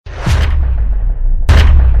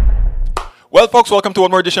Well, folks, welcome to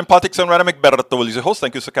one more edition of Politics and Random. Egberto Willies, your host.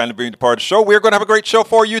 Thank you so kindly for being a part of the show. We're going to have a great show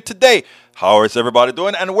for you today. How is everybody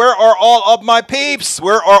doing? And where are all of my peeps?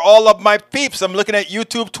 Where are all of my peeps? I'm looking at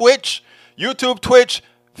YouTube, Twitch,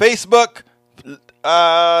 Facebook,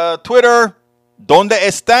 Twitter. ¿Dónde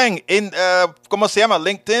están? ¿Cómo se llama?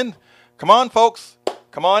 LinkedIn. Come on, folks.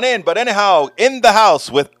 Come on in. But anyhow, in the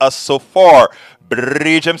house with us so far,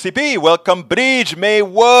 Bridge MCP. Welcome, Bridge. May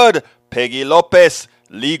Wood. Peggy Lopez.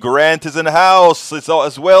 Lee Grant is in the house,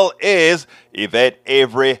 as well as Yvette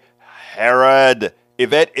Avery Herod.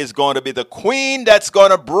 Yvette is going to be the queen that's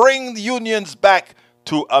going to bring the unions back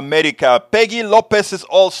to America. Peggy Lopez is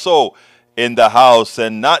also in the house.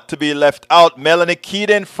 And not to be left out, Melanie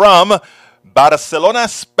Keaton from Barcelona,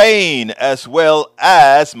 Spain, as well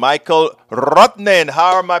as Michael Rotnen.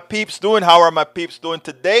 How are my peeps doing? How are my peeps doing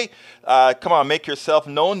today? Come on, make yourself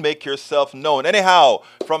known. Make yourself known. Anyhow,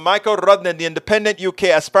 from Michael Rotnen, the independent UK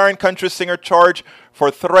aspiring country singer charged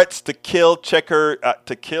for threats to kill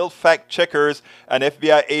fact checkers and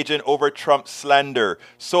FBI agent over Trump slander.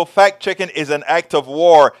 So fact checking is an act of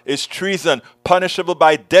war, is treason, punishable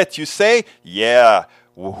by death, you say? Yeah.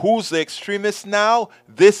 Who's the extremist now?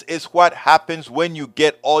 This is what happens when you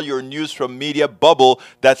get all your news from media bubble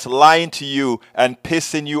that's lying to you and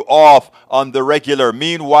pissing you off on the regular.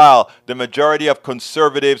 Meanwhile, the majority of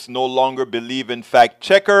conservatives no longer believe in fact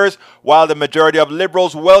checkers, while the majority of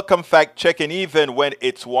liberals welcome fact checking even when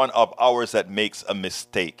it's one of ours that makes a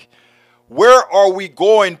mistake. Where are we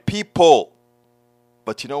going, people?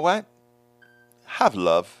 But you know what? Have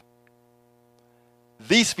love.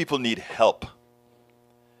 These people need help.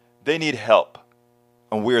 They need help,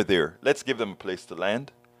 and we're there. Let's give them a place to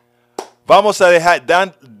land. Vamos a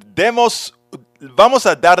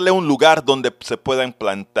darle un lugar donde se puedan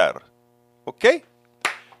plantar. Okay?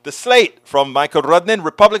 The slate from Michael Rudnin.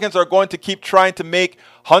 Republicans are going to keep trying to make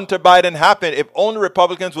Hunter Biden happen. If only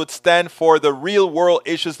Republicans would stand for the real world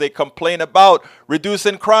issues they complain about,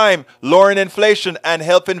 reducing crime, lowering inflation, and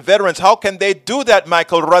helping veterans. How can they do that,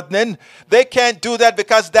 Michael Rudnin? They can't do that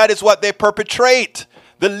because that is what they perpetrate.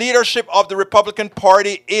 The leadership of the Republican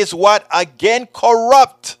Party is what? Again,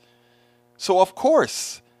 corrupt. So, of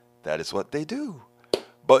course, that is what they do.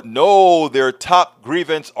 But no, their top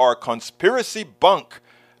grievance are conspiracy bunk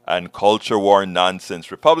and culture war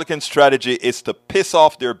nonsense. Republican strategy is to piss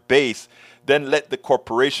off their base, then let the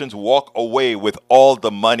corporations walk away with all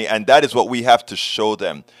the money. And that is what we have to show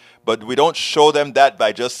them. But we don't show them that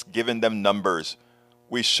by just giving them numbers.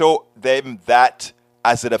 We show them that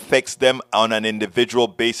as it affects them on an individual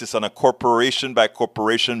basis, on a corporation by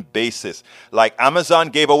corporation basis. Like Amazon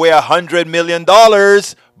gave away $100 million,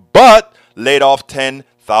 but laid off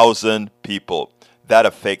 10,000 people. That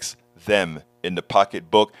affects them in the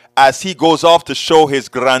pocketbook as he goes off to show his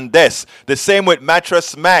grandesse. The same with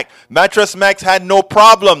Mattress Mac. Mattress Mac had no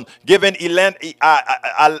problem giving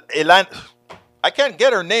I can't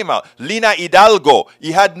get her name out. Lina Hidalgo.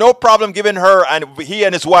 He had no problem giving her, and he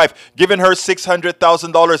and his wife, giving her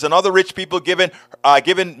 $600,000. And other rich people giving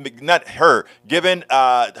her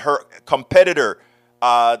competitor,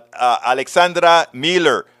 Alexandra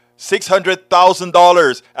Miller,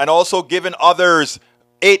 $600,000. And also giving others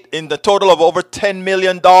in the total of over $10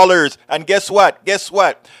 million. And guess what?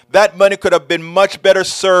 That money could have been much better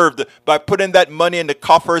served by putting that money in the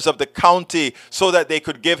coffers of the county so that they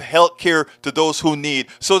could give health care to those who need,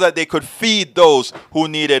 so that they could feed those who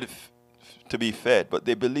needed to be fed. But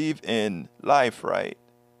they believe in life, right?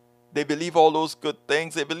 They believe all those good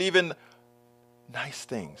things. They believe in nice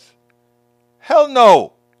things. Hell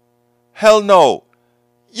no. Hell no.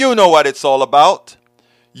 You know what it's all about.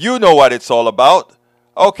 You know what it's all about.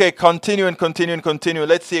 Okay, continue.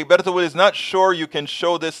 Let's see. Egberto Will is not sure you can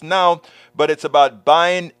show this now, but it's about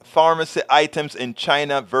buying pharmacy items in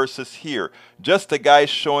China versus here. Just a guy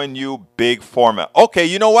showing you big format. Okay,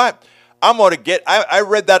 you know what? I'm going to get... I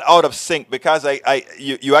read that out of sync because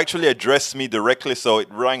you actually addressed me directly, so it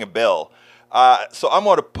rang a bell. So I'm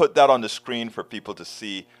going to put that on the screen for people to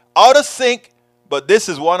see. Out of sync, but this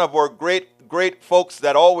is one of our great folks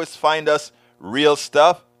that always find us real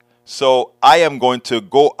stuff. So I am going to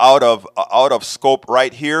go out of scope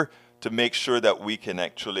right here to make sure that we can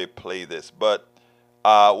actually play this. But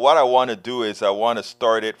what I want to do is I want to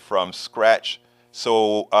start it from scratch.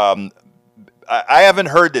 So I haven't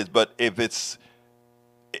heard this, but if it's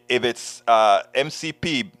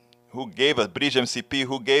MCP who gave us, Bridge MCP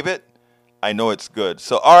who gave it, I know it's good.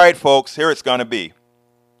 So all right, folks, here it's going to be.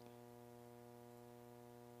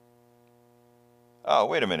 Oh,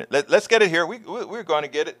 wait a minute. Let's get it here. We're going to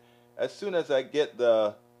get it. As soon as I get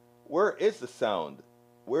the, where is the sound?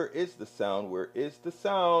 Where is the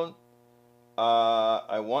sound?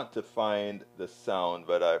 I want to find the sound,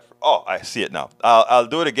 but I see it now. I'll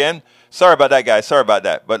do it again. Sorry about that, guys. Sorry about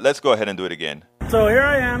that. But let's go ahead and do it again. So here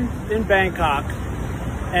I am in Bangkok,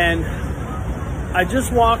 and I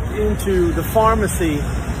just walked into the pharmacy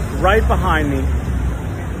right behind me,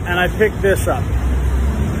 and I picked this up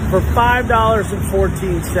for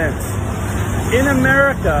 $5.14. In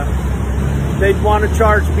America, they'd want to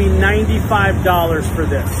charge me $95 for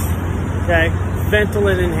this, okay?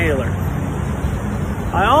 Ventolin inhaler.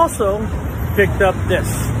 I also picked up this,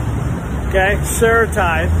 okay?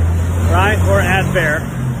 Seretide, right, or Advair.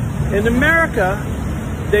 In America,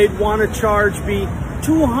 they'd want to charge me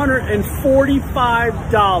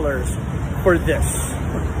 $245 for this.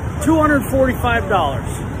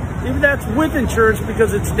 $245. Even that's with insurance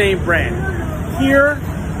because it's name brand. Here,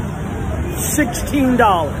 $16.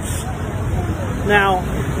 Now,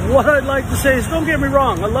 what I'd like to say is, don't get me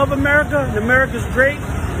wrong, I love America, and America's great,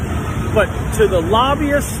 but to the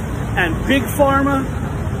lobbyists and Big Pharma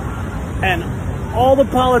and all the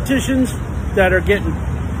politicians that are getting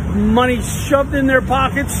money shoved in their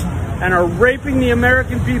pockets and are raping the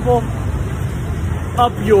American people,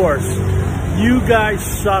 up yours. You guys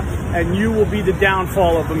suck, and you will be the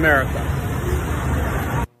downfall of America.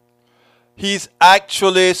 He's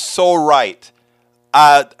actually so right.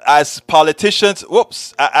 As politicians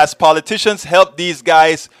help these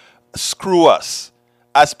guys screw us.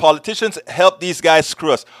 As politicians help these guys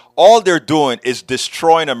screw us. All they're doing is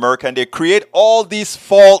destroying America, and they create all these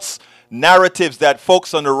false narratives that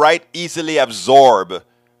folks on the right easily absorb,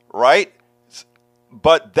 right?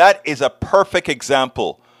 But that is a perfect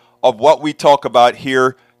example of what we talk about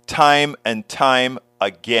here time and time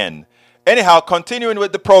again. Anyhow, continuing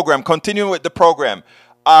with the program.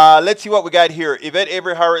 Let's see what we got here. Yvette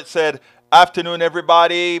Avery Harrod said, afternoon,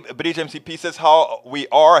 everybody. Bridge MCP says, how we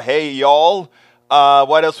are. Hey, y'all.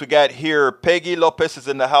 What else we got here? Peggy Lopez is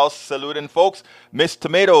in the house saluting folks. Miss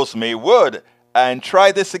Tomatoes, Maywood. And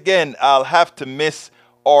try this again. I'll have to miss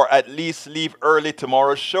or at least leave early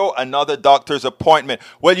tomorrow's show. Another doctor's appointment.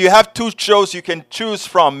 Well, you have two shows you can choose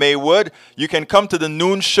from, Maywood. You can come to the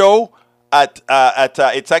noon show at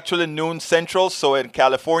it's actually noon central, so in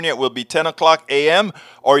California it will be 10 o'clock a.m.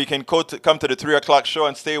 or you can come to the 3 o'clock show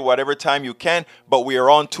and stay whatever time you can, but we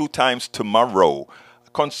are on 2 times tomorrow.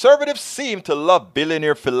 Conservatives seem to love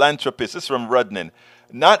billionaire philanthropists. This is from Rudnin.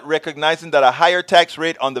 Not recognizing that a higher tax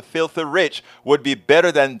rate on the filthy rich would be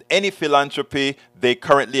better than any philanthropy they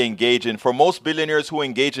currently engage in. For most billionaires who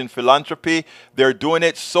engage in philanthropy, they're doing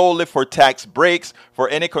it solely for tax breaks. For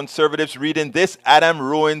any conservatives reading this, Adam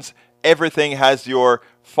ruins everything has your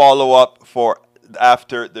follow-up for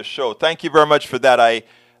after the show. Thank you very much for that.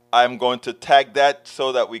 I'm going to tag that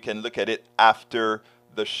so that we can look at it after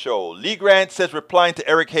the show. Lee Grant says, replying to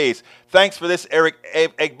Eric Hayes, thanks for this, Eric.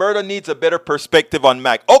 Egberto needs a better perspective on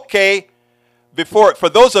Mac. Okay, for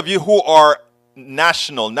those of you who are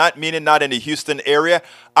national, not in the Houston area,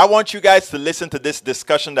 I want you guys to listen to this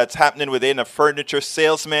discussion that's happening within a furniture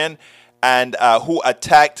salesman and who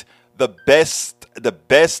attacked the best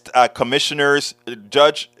commissioners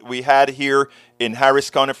judge we had here in Harris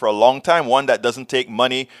County for a long time, one that doesn't take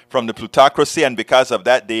money from the plutocracy, and because of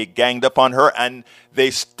that they ganged up on her and they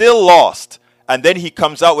still lost. And then he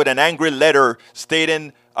comes out with an angry letter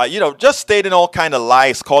stating just stating all kind of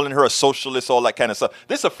lies, calling her a socialist, all that kind of stuff.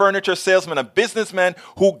 This is a furniture salesman, a businessman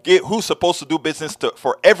who's supposed to do business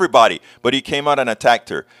for everybody, but he came out and attacked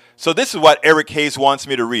her. So this is what Eric Hayes wants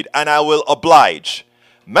me to read, and I will oblige.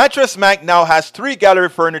 Mattress Mac now has 3 gallery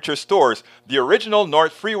furniture stores. The original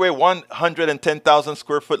North Freeway 110,000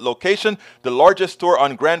 square foot location, the largest store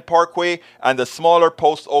on Grand Parkway, and the smaller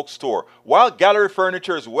Post Oak store. While gallery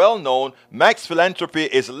furniture is well known, Mac's philanthropy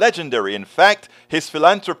is legendary. In fact, his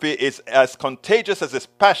philanthropy is as contagious as his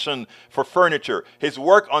passion for furniture. His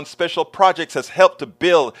work on special projects has helped to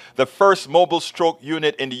build the first mobile stroke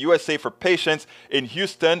unit in the USA for patients in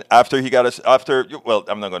Houston I'm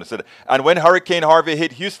not going to say that. And when Hurricane Harvey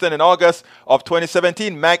hit Houston in August of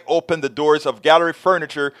 2017, Mac opened the doors of gallery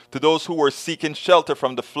furniture to those who were seeking shelter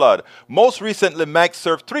from the flood. Most recently, Mac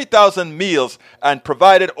served 3,000 meals and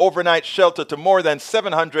provided overnight shelter to more than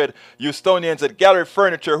 700 Houstonians at Gallery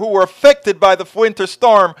Furniture who were affected by the winter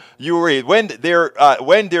storm Uri. When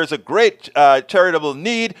there's a great charitable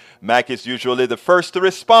need, Mac is usually the first to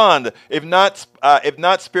respond, if not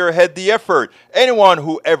spearhead the effort. Anyone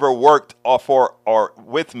who ever worked for or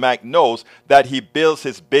with Mac knows that he builds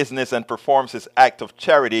his business and performs his act of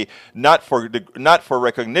charity not for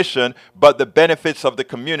recognition, but the benefits of the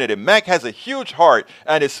community. Mac has a huge heart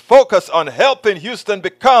and is focused on helping Houston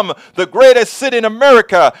become the greatest city in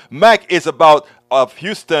America. Mac is about of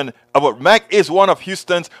Houston. Mac is one of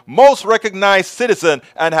Houston's most recognized citizens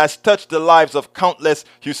and has touched the lives of countless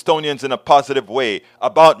Houstonians in a positive way.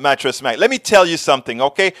 About Mattress Mac, let me tell you something,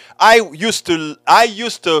 okay? I used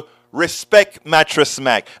to respect Mattress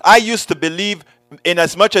Mac. I used to believe in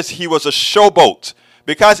as much as he was a showboat.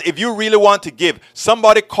 Because if you really want to give,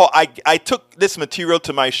 somebody call. I took this material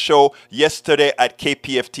to my show yesterday at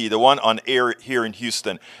KPFT, the one on air here in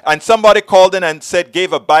Houston. And somebody called in and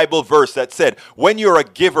gave a Bible verse that said, when you're a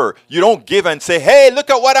giver, you don't give and say, hey, look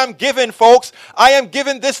at what I'm giving, folks. I am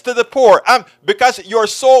giving this to the poor. Because you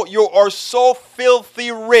are so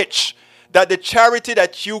filthy rich that the charity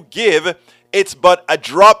that you give, it's but a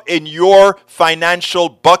drop in your financial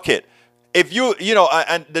bucket. If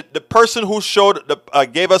and the person who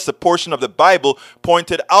gave us the portion of the Bible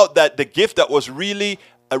pointed out that the gift that was really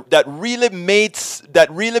that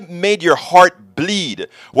really made your heart bleed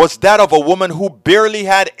was that of a woman who barely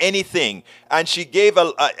had anything, and she gave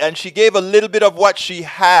a little bit of what she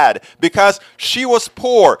had because she was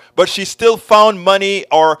poor, but she still found money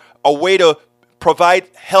or a way to provide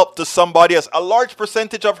help to somebody else, a large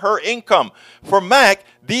percentage of her income. For Mac,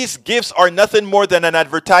 these gifts are nothing more than an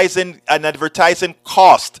advertising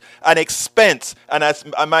cost, an expense. And as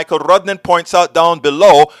Michael Rudnan points out down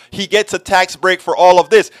below, he gets a tax break for all of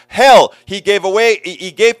this. Hell, he gave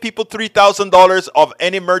people $3,000 of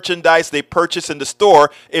any merchandise they purchase in the store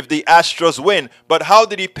if the Astros win. But how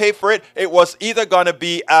did he pay for it? It was either going to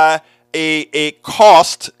be an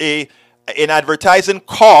advertising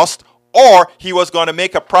cost, or he was going to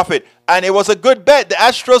make a profit. And it was a good bet. The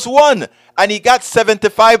Astros won. And he got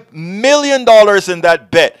 $75 million in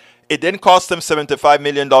that bet. It didn't cost him $75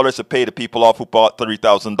 million to pay the people off who bought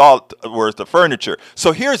 $30,000 worth of furniture.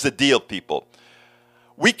 So here's the deal, people.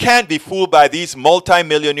 We can't be fooled by these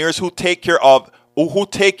multimillionaires who take care of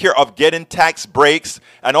getting tax breaks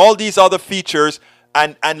and all these other features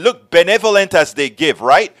and look benevolent as they give,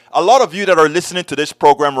 right? A lot of you that are listening to this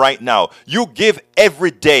program right now, you give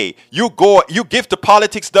every day. You give to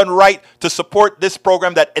Politics Done Right to support this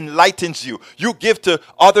program that enlightens you. You give to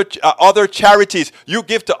other charities. You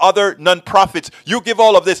give to other nonprofits. You give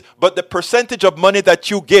all of this, but the percentage of money that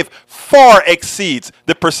you give far exceeds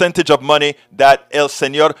the percentage of money that El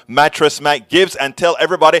Señor Mattress Mac gives, and tell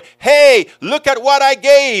everybody, hey, look at what I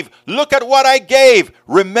gave. Look at what I gave.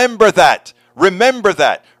 Remember that. Remember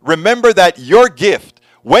that. Remember that your gift,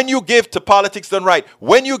 when you give to Politics Done Right,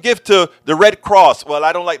 when you give to the Red Cross, well,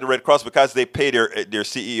 I don't like the Red Cross because they pay their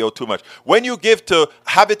CEO too much. When you give to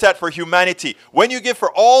Habitat for Humanity, when you give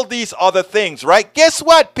for all these other things, right? Guess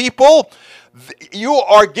what, people? You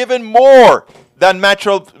are given more than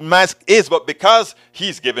Mattress Mac is, but because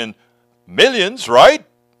he's given millions, right?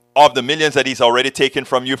 Of the millions that he's already taken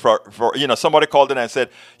from you for somebody called in and said,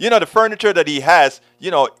 the furniture that he has,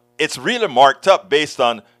 it's really marked up based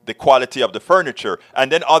on the quality of the furniture.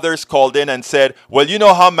 And then others called in and said, well, you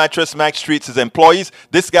know how Mattress Mac treats his employees?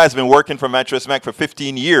 This guy's been working for Mattress Mac for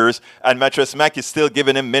 15 years, and Mattress Mac is still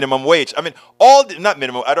giving him minimum wage. I mean, not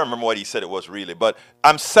minimum, I don't remember what he said it was really, but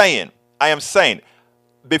I am saying,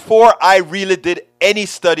 before I really did any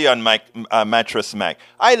study on Mattress Mac,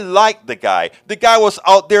 I liked the guy. The guy was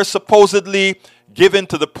out there supposedly given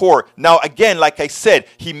to the poor. Now, again, like I said,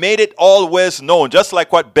 he made it always known, just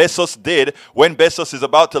like what Bezos did when Bezos is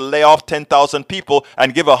about to lay off 10,000 people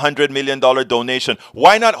and give a $100 million donation.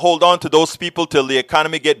 Why not hold on to those people till the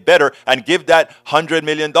economy get better and give that $100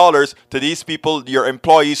 million to these people, your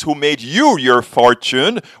employees who made you your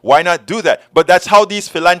fortune? Why not do that? But that's how these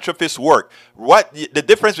philanthropists work. What the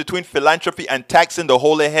difference between philanthropy and taxing the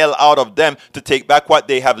holy hell out of them to take back what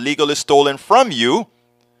they have legally stolen from you?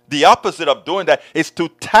 The opposite of doing that is to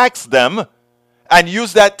tax them and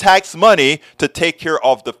use that tax money to take care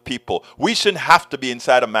of the people. We shouldn't have to be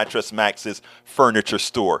inside of Mattress Mac's furniture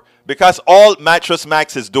store, because all Mattress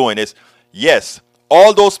Mac is doing is, yes,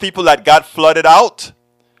 all those people that got flooded out,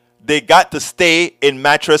 they got to stay in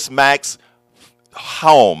Mattress Mac's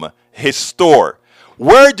home, his store.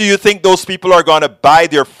 Where do you think those people are going to buy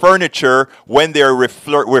their furniture when they're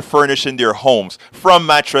refurnishing their homes? From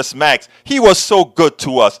Mattress Mac. He was so good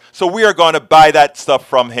to us, so we are going to buy that stuff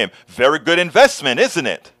from him. Very good investment, isn't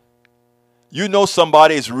it? You know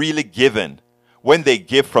somebody is really giving when they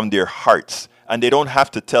give from their hearts, and they don't have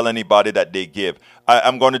to tell anybody that they give.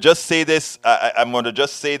 I'm going to just say this. I'm going to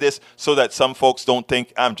just say this so that some folks don't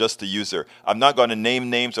think I'm just a user. I'm not going to name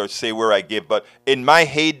names or say where I give. But in my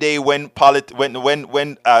heyday, when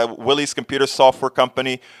Willie's Computer Software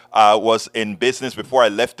Company was in business, before I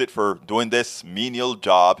left it for doing this menial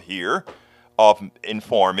job here of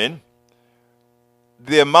informing,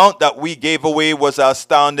 the amount that we gave away was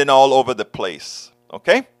astounding all over the place.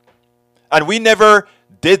 Okay? And we never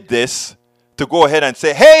did this to go ahead and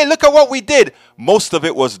say, hey, look at what we did. Most of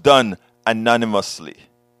it was done anonymously.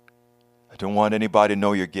 I don't want anybody to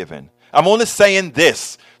know you're giving. I'm only saying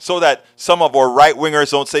this so that some of our right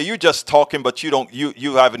wingers don't say, you're just talking, but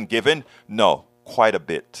you haven't given. No, quite a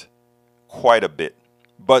bit. Quite a bit.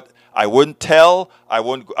 But I wouldn't tell, I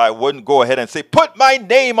wouldn't go ahead and say, put my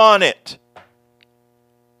name on it,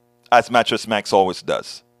 as Mattress Max always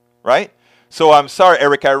does, right? So I'm sorry,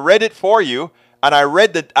 Eric, I read it for you, and I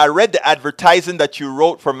read the advertising that you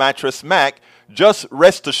wrote for Mattress Mac. Just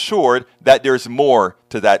rest assured that there's more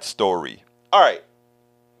to that story. All right.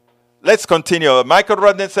 Let's continue. Michael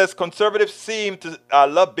Rudden says, conservatives seem to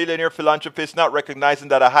love billionaire philanthropists, not recognizing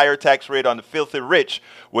that a higher tax rate on the filthy rich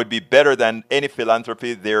would be better than any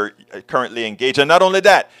philanthropy they're currently engaged in. And not only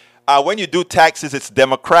that, when you do taxes, it's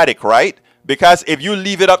democratic, right? Because if you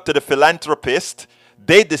leave it up to the philanthropist,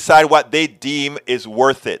 they decide what they deem is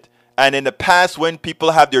worth it. And in the past, when people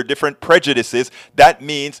have their different prejudices, that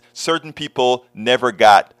means certain people never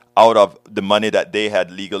got out of the money that they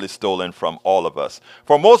had legally stolen from all of us.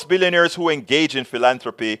 For most billionaires who engage in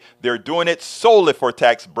philanthropy, they're doing it solely for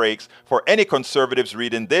tax breaks. For any conservatives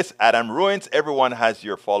reading this, Adam Ruins, everyone has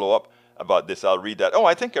your follow-up about this. I'll read that. Oh,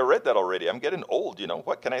 I think I read that already. I'm getting old,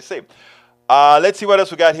 What can I say? Let's see what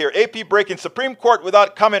else we got here. AP breaking. Supreme Court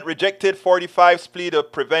without comment rejected 45's plea to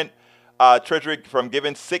prevent Treasury from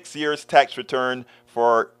giving 6 years tax return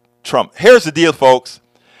for Trump. Here's the deal, folks.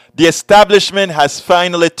 The establishment has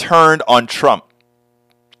finally turned on Trump.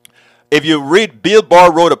 If you read, Bill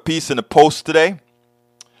Barr wrote a piece in the Post today,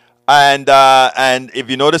 and if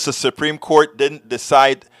you notice, the Supreme Court didn't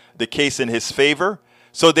decide the case in his favor.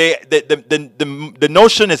 So the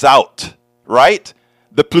notion is out, right?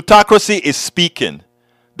 The plutocracy is speaking.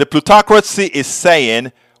 The plutocracy is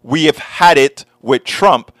saying, we have had it with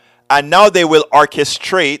Trump, and now they will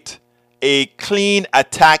orchestrate a clean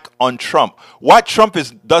attack on Trump. What Trump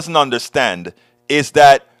doesn't understand is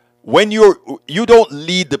that when you don't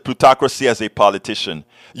lead the plutocracy as a politician,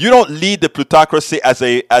 you don't lead the plutocracy as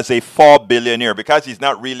a fall billionaire, because he's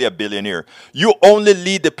not really a billionaire. You only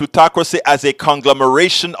lead the plutocracy as a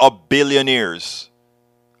conglomeration of billionaires.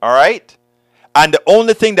 All right? And the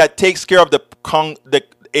only thing that takes care of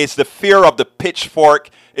is the fear of the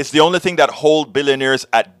pitchfork. It's the only thing that holds billionaires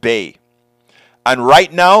at bay. And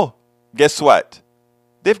right now, guess what?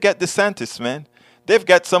 They've got DeSantis, man. They've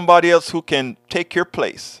got somebody else who can take your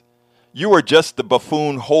place. You were just the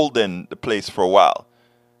buffoon holding the place for a while.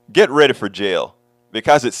 Get ready for jail,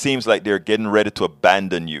 because it seems like they're getting ready to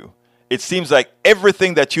abandon you. It seems like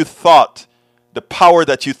everything that you thought, the power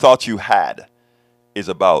that you thought you had, is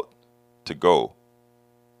about to go.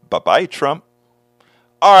 Bye-bye, Trump.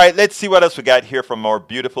 All right, let's see what else we got here from our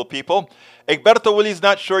beautiful people. Egberto Willy's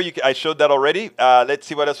not sure. I showed that already. Let's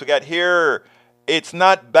see what else we got here. It's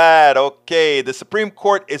not bad. Okay, the Supreme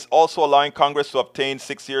Court is also allowing Congress to obtain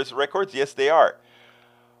 6 years records. Yes, they are.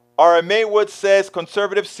 R. Maywood says,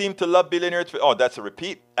 conservatives seem to love billionaires. Oh, that's a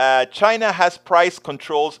repeat. China has price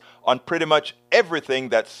controls on pretty much everything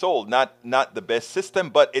that's sold. Not the best system,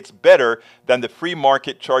 but it's better than the free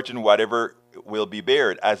market charging whatever will be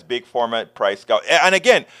bared as big format price go. And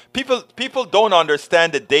again, people don't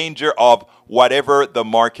understand the danger of whatever the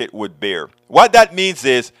market would bear. What that means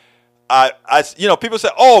is, as you know, people say,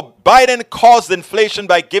 oh, Biden caused inflation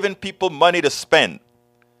by giving people money to spend.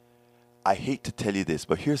 I hate to tell you this,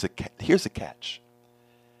 but here's a catch.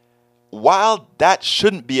 While that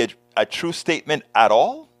shouldn't be a true statement at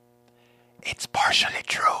all, it's partially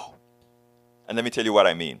true. And let me tell you what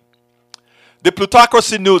I mean. The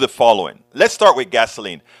plutocracy knew the following. Let's start with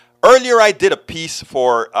gasoline. Earlier, I did a piece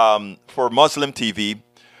for Muslim TV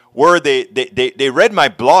where they read my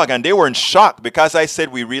blog, and they were in shock because I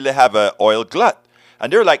said we really have an oil glut.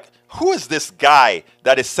 And they're like, who is this guy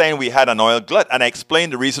that is saying we had an oil glut? And I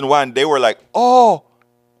explained the reason why, and they were like, oh,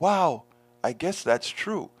 wow, I guess that's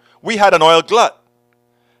true. We had an oil glut.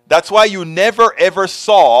 That's why you never, ever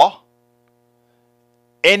saw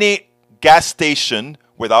any gas station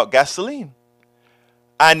without gasoline.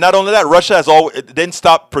 And not only that, Russia didn't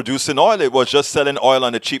stop producing oil. It was just selling oil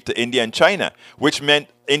on the cheap to India and China, which meant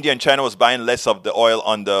India and China was buying less of the oil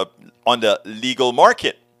on the legal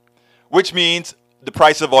market, which means the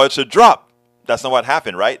price of oil should drop. That's not what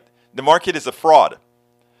happened, right? The market is a fraud.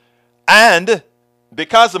 And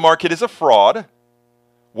because the market is a fraud,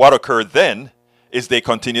 what occurred then is they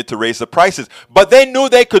continued to raise the prices. But they knew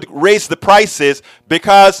they could raise the prices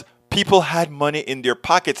because people had money in their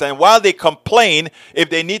pockets. And while they complain, if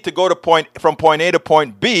they need to go from point A to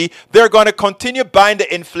point B, they're going to continue buying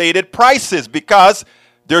the inflated prices because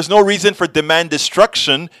there's no reason for demand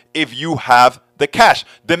destruction if you have the cash.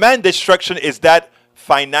 Demand destruction is that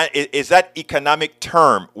economic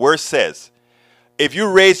term where it says if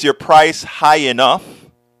you raise your price high enough,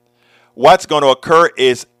 what's going to occur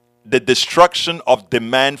is the destruction of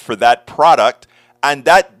demand for that product, and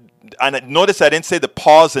notice I didn't say the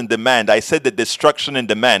pause in demand. I said the destruction in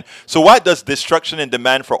demand. So what does destruction in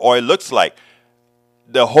demand for oil looks like?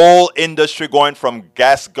 The whole industry going from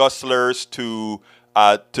gas guzzlers to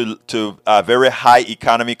very high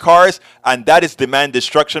economy cars, and that is demand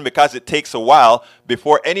destruction because it takes a while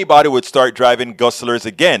before anybody would start driving guzzlers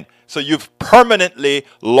again. So you've permanently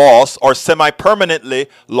lost or semi-permanently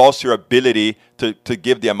lost your ability to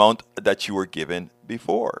give the amount that you were given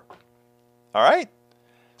before. All right?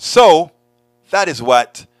 So that is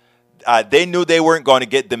what they knew. They weren't going to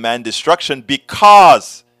get demand destruction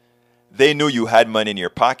because they knew you had money in your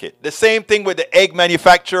pocket. The same thing with the egg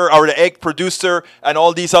manufacturer or the egg producer and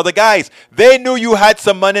all these other guys. They knew you had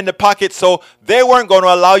some money in the pocket, so they weren't going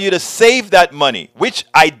to allow you to save that money, which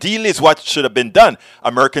ideally is what should have been done.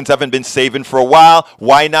 Americans haven't been saving for a while.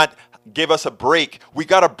 Why not give us a break? We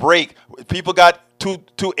got a break. People got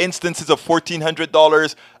two instances of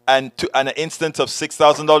 $1,400 and an instance of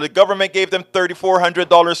 $6,000. The government gave them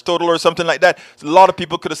 $3,400 total or something like that. So a lot of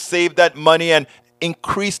people could have saved that money and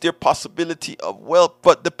increase their possibility of wealth,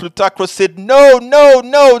 but the plutocracy said, no,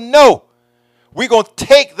 we're going to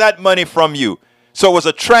take that money from you. So it was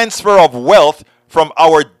a transfer of wealth from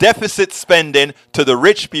our deficit spending to the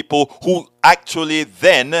rich people who actually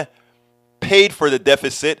then paid for the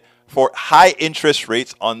deficit for high interest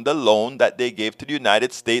rates on the loan that they gave to the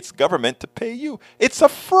United States government to pay you. It's a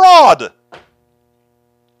fraud.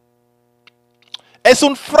 Es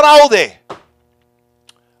un fraude.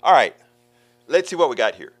 All right. Let's see what we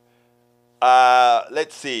got here.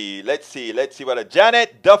 Let's see what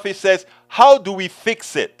Janet Duffy says. How do we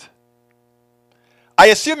fix it? I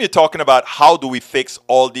assume you're talking about how do we fix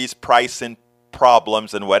all these pricing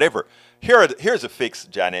problems and whatever. Here's a fix,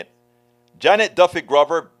 Janet. Janet Duffy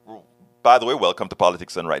Grover, by the way, welcome to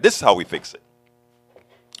Politics Done Right. This is how we fix it.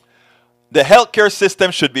 The healthcare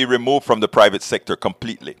system should be removed from the private sector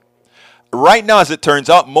completely. Right now, as it turns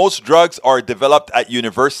out, most drugs are developed at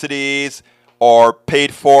universities or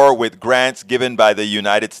paid for with grants given by the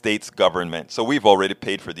United States government. So we've already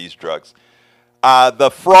paid for these drugs.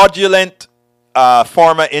 The fraudulent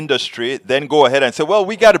pharma industry then go ahead and say, well,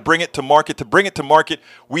 we got to bring it to market. To bring it to market,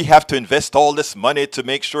 we have to invest all this money to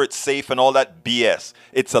make sure it's safe and all that BS.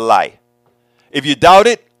 It's a lie. If you doubt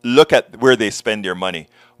it, look at where they spend their money.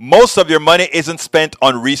 Most of their money isn't spent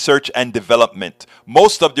on research and development.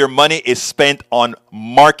 Most of their money is spent on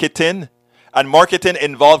marketing. And marketing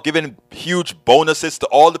involved giving huge bonuses to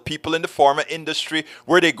all the people in the pharma industry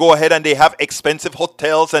where they go ahead and they have expensive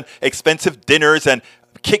hotels and expensive dinners and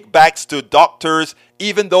kickbacks to doctors,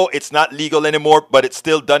 even though it's not legal anymore, but it's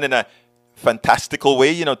still done in a fantastical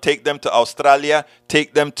way. You know, take them to Australia,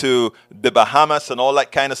 take them to the Bahamas and all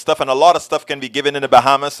that kind of stuff. And a lot of stuff can be given in the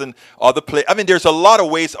Bahamas and other places. I mean, there's a lot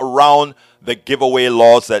of ways around the giveaway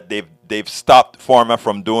laws that they've stopped pharma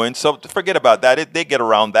from doing. So forget about that. They get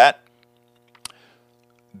around that.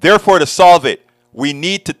 Therefore, to solve it, we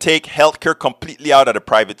need to take healthcare completely out of the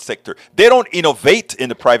private sector. They don't innovate in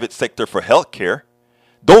the private sector for healthcare.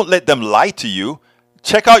 Don't let them lie to you.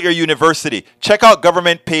 Check out your university. Check out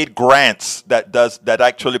government-paid grants that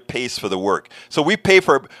actually pays for the work. So we pay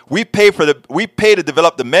to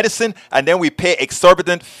develop the medicine, and then we pay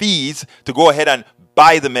exorbitant fees to go ahead and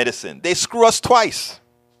buy the medicine. They screw us twice.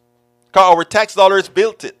 Because our tax dollars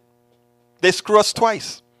built it. They screw us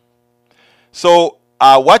twice. So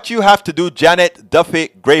what you have to do, Janet Duffy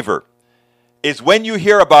Graver, is when you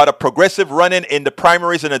hear about a progressive running in the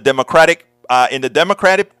primaries in the Democratic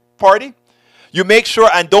Party, you make sure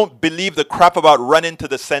and don't believe the crap about running to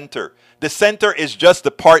the center. The center is just the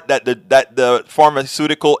part that the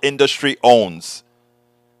pharmaceutical industry owns.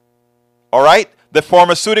 All right? The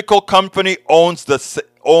pharmaceutical company owns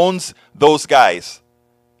those guys.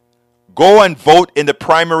 Go and vote in the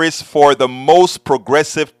primaries for the most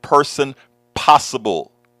progressive person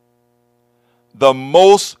possible. The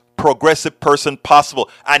most progressive person possible.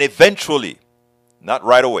 And eventually, not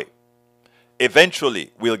right away,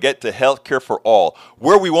 eventually we'll get to health care for all,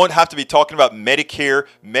 where we won't have to be talking about Medicare,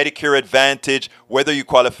 Medicare Advantage, whether you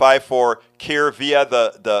qualify for care via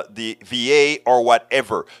the VA or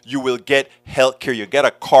whatever. You will get health care. You get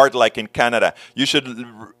a card like in Canada. You should.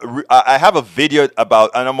 I have a video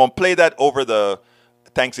about, and I'm going to play that over the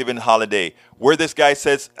Thanksgiving holiday, where this guy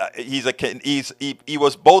says he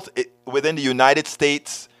was both within the United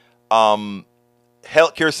States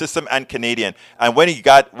healthcare system and Canadian. And when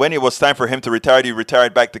it was time for him to retire, he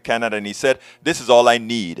retired back to Canada, and he said, "This is all I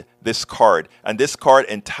need, this card. And this card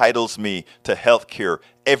entitles me to healthcare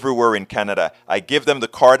everywhere in Canada. I give them the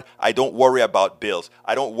card. I don't worry about bills.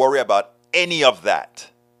 I don't worry about any of that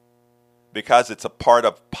because it's a part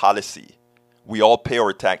of policy. We all pay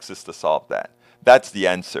our taxes to solve that." That's the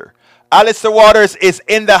answer. Alistair Waters is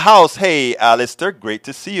in the house. Hey, Alistair, great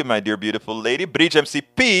to see you, my dear beautiful lady. Bridge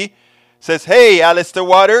MCP says, "Hey, Alistair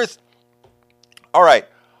Waters." All right.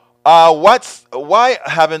 Why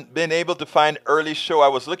haven't been able to find early show? I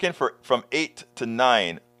was looking for from 8 to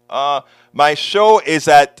 9. My show is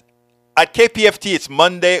at KPFT. It's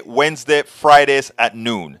Monday, Wednesday, Fridays at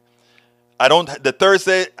noon. The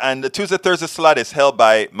Thursday and the Tuesday, Thursday slot is held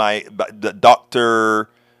by the doctor.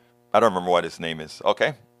 I don't remember what his name is.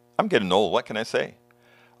 Okay. I'm getting old. What can I say?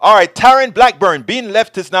 All right. Taryn Blackburn, being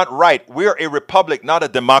left is not right. We're a republic, not a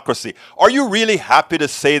democracy. Are you really happy to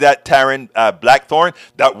say that, Taryn Blackthorn,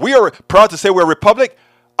 that we are proud to say we're a republic?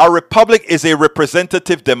 Our republic is a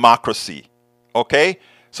representative democracy. Okay?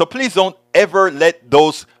 So please don't ever let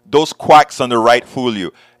those quacks on the right fool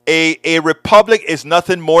you. A republic is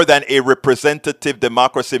nothing more than a representative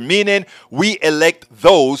democracy, meaning we elect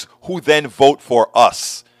those who then vote for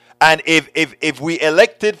us. And if we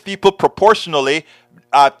elected people proportionally,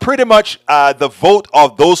 pretty much the vote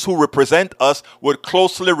of those who represent us would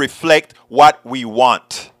closely reflect what we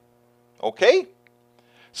want. Okay?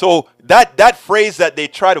 So that phrase that they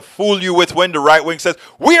try to fool you with when the right wing says,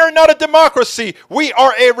 "We are not a democracy, we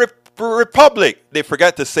are a republic," they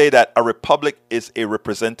forget to say that a republic is a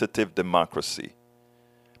representative democracy.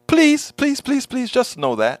 Please, please, please, please just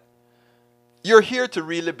know that. You're here to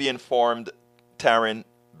really be informed, Taryn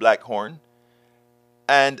Blackhorn,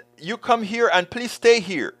 and you come here and please stay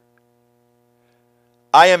here.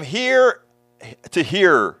 I am here to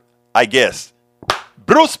hear, I guess.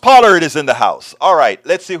 Bruce Pollard is in the house. All right,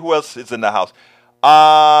 let's see who else is in the house.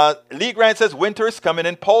 Lee Grant says, "Winter is coming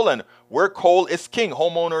in Poland, where coal is king.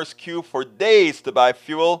 Homeowners queue for days to buy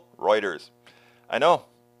fuel." Reuters. I know.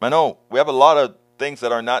 We have a lot of things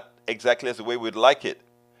that are not exactly as the way we'd like it.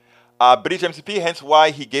 British MCP, hence why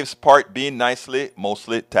he gives Part B nicely,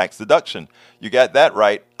 mostly tax deduction. You got that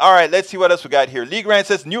right. All right, let's see what else we got here. Lee Grant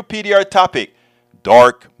says, "New PDR topic,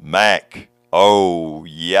 Dark Mac." Oh,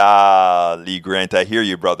 yeah, Lee Grant, I hear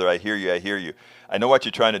you, brother. I hear you. I know what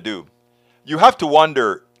you're trying to do. You have to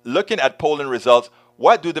wonder, looking at polling results,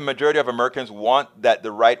 what do the majority of Americans want that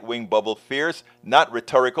the right-wing bubble fears? Not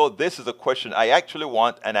rhetorical. This is a question I actually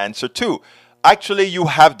want an answer to. Actually, you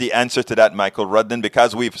have the answer to that, Michael Rudden,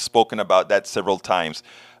 because we've spoken about that several times.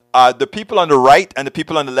 The people on the right and the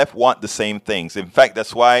people on the left want the same things. In fact,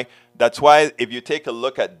 that's why if you take a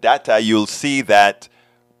look at data, you'll see that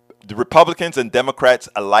the Republicans and Democrats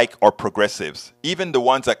alike are progressives, even the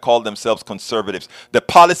ones that call themselves conservatives. The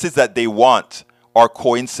policies that they want are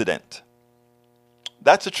coincident.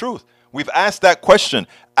 That's the truth. We've asked that question.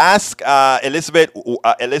 Ask Elizabeth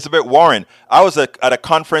Warren. I was at a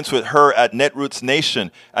conference with her at Netroots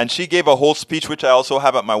Nation, and she gave a whole speech, which I also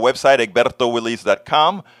have at my website,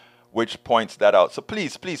 egbertowillies.com, which points that out. So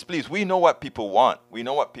please, please, please, we know what people want.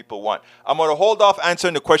 I'm going to hold off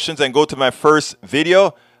answering the questions and go to my first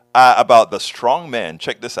video about the strong man.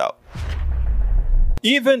 Check this out.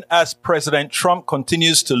 Even as President Trump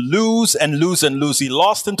continues to lose and lose and lose, he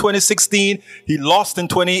lost in 2016, he lost in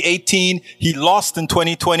 2018, he lost in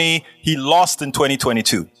 2020, he lost in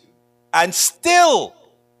 2022. And still,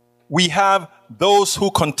 we have those who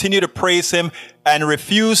continue to praise him and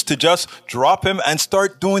refuse to just drop him and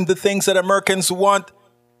start doing the things that Americans want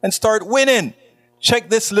and start winning. Check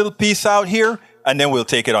this little piece out here, and then we'll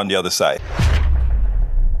take it on the other side.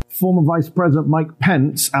 Former Vice President Mike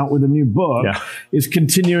Pence, out with a new book, is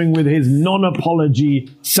continuing with his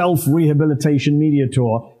non-apology, self-rehabilitation media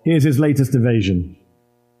tour. Here's his latest evasion.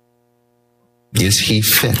 Is he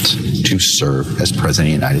fit to serve as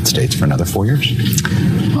President of the United States for another 4 years?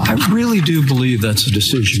 I really do believe that's a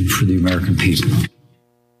decision for the American people.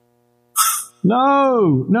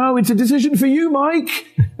 No, it's a decision for you, Mike.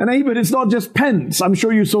 And but it's not just Pence. I'm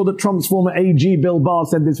sure you saw that Trump's former AG, Bill Barr,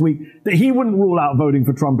 said this week that he wouldn't rule out voting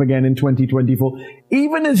for Trump again in 2024,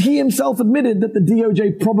 even as he himself admitted that the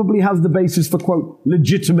DOJ probably has the basis for, quote,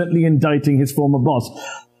 legitimately indicting his former boss.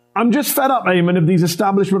 I'm just fed up, Eamon, of these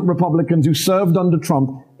establishment Republicans who served under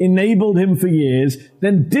Trump, enabled him for years,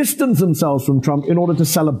 then distanced themselves from Trump in order to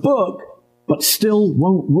sell a book, but still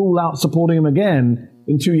won't rule out supporting him again.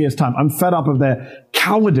 in 2 years' time. I'm fed up of their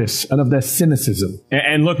cowardice and of their cynicism.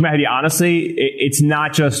 And look, Mahdi, honestly, it's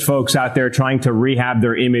not just folks out there trying to rehab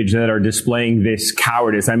their image that are displaying this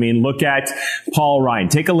cowardice. I mean, look at Paul Ryan.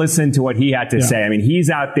 Take a listen to what he had to say. I mean, he's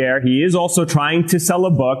out there. He is also trying to sell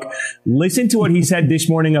a book. Listen to what he said this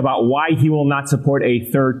morning about why he will not support a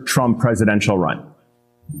third Trump presidential run.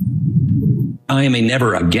 I am a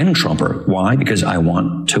never again Trumper. Why? Because I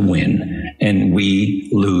want to win, and we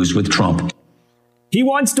lose with Trump. He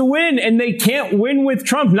wants to win, and they can't win with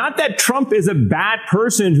Trump. Not that Trump is a bad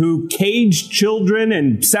person who caged children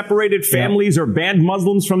and separated families or banned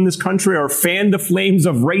Muslims from this country or fanned the flames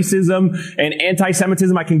of racism and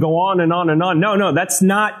anti-Semitism. I can go on and on and on. No, that's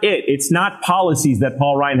not it. It's not policies that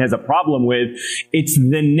Paul Ryan has a problem with. It's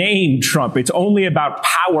the name Trump. It's only about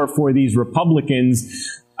power for these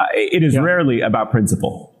Republicans. It is rarely about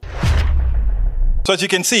principle. So as you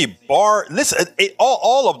can see, Barr, listen,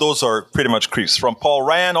 all of those are pretty much creeps. From Paul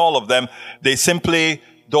Ryan, all of them, they simply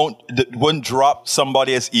wouldn't drop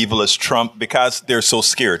somebody as evil as Trump because they're so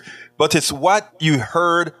scared. But it's what you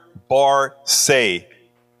heard Barr say.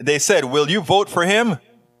 They said, will you vote for him?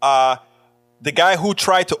 The guy who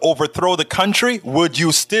tried to overthrow the country, would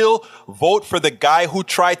you still vote for the guy who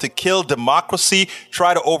tried to kill democracy,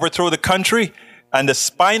 try to overthrow the country? And the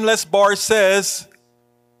spineless Barr says,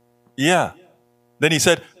 yeah. Then he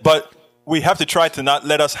said, but we have to try to not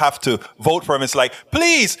let us have to vote for him. It's like,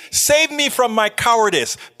 please save me from my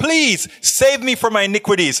cowardice. Please save me from my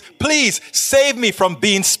iniquities. Please save me from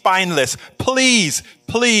being spineless. Please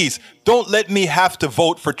don't let me have to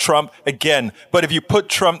vote for Trump again. But if you put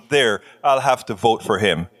Trump there, I'll have to vote for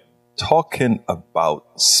him. Talking about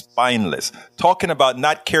spineless, talking about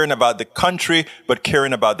not caring about the country, but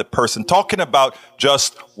caring about the person, talking about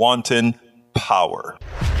just wanting power.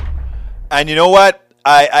 And you know what?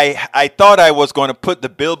 I thought I was going to put the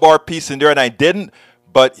Bill Barr piece in there and I didn't.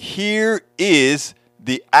 But here is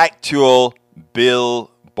the actual Bill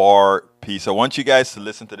Barr piece. I want you guys to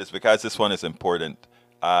listen to this because this one is important.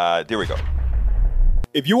 There we go.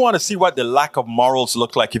 If you want to see what the lack of morals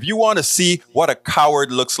look like, if you want to see what a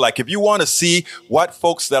coward looks like, if you want to see what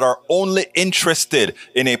folks that are only interested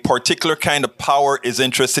in a particular kind of power is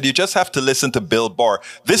interested, you just have to listen to Bill Barr.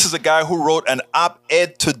 This is a guy who wrote an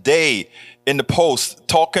op-ed today in the Post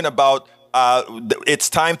talking about it's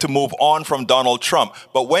time to move on from Donald Trump.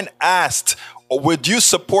 But when asked, would you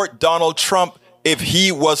support Donald Trump if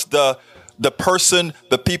he was the person,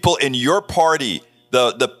 the people in your party,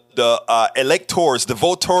 the electors, the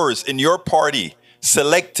voters in your party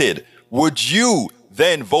selected, would you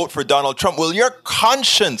then vote for Donald Trump? Will your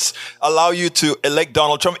conscience allow you to elect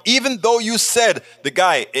Donald Trump, even though you said the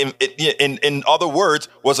guy, in other words,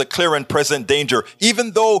 was a clear and present danger,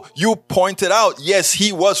 even though you pointed out, yes,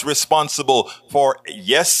 he was responsible for,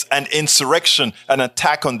 an insurrection, an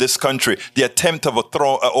attack on this country, the attempt of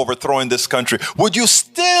overthrowing this country? Would you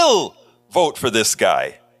still vote for this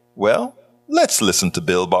guy? Well, let's listen to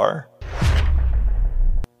Bill Barr.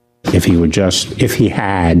 If he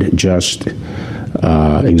had just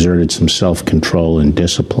exerted some self-control and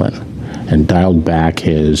discipline and dialed back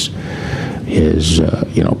his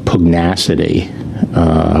pugnacity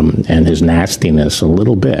and his nastiness a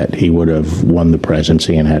little bit, he would have won the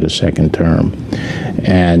presidency and had a second term.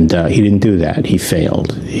 And he didn't do that. He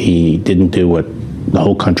failed. He didn't do what the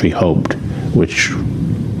whole country hoped,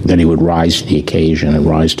 that he would rise to the occasion and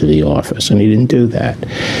rise to the office, and he didn't do that.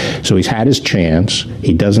 So he's had his chance.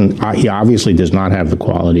 He obviously does not have the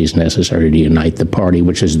qualities necessary to unite the party,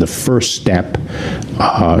 which is the first step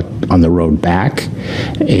on the road back,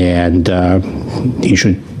 and he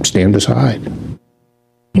should stand aside.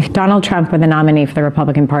 If Donald Trump were the nominee for the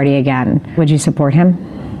Republican Party again, would you support him?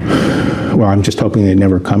 Well, I'm just hoping it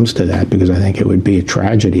never comes to that, because I think it would be a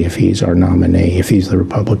tragedy if he's our nominee, if he's the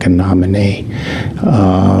Republican nominee.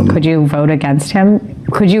 Could you vote against him?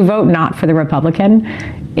 Could you vote not for the Republican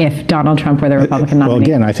if Donald Trump were the Republican nominee? Well,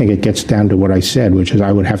 again, I think it gets down to what I said, which is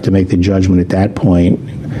I would have to make the judgment at that point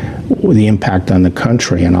with the impact on the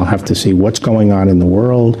country, and I'll have to see what's going on in the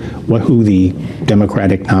world, who the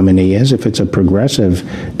Democratic nominee is. If it's a progressive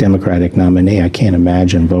Democratic nominee, I can't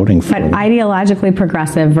imagine voting for him. But ideologically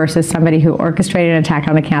progressive versus somebody who orchestrated an attack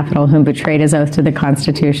on the Capitol, who betrayed his oath to the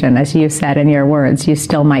Constitution, as you said in your words, you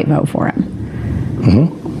still might vote for him.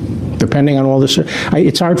 Mm-hmm. Depending on all this,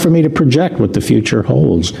 it's hard for me to project what the future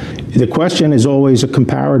holds. The question is always a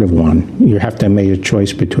comparative one. You have to make a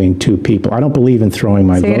choice between two people. I don't believe in throwing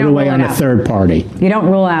my vote away on a third party. You don't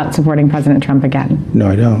rule out supporting President Trump again? No,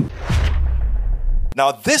 I don't.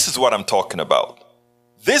 Now, this is what I'm talking about.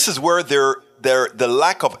 This is where the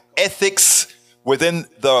lack of ethics within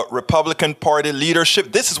the Republican Party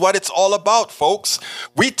leadership. This is what it's all about, folks.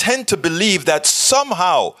 We tend to believe that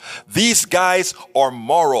somehow these guys are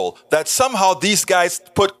moral, that somehow these guys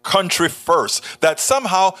put country first, that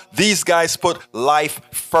somehow these guys put life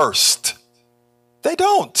first. They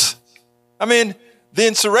don't. I mean, the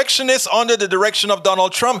insurrectionists under the direction of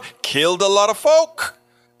Donald Trump killed a lot of folk.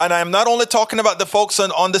 And I'm not only talking about the folks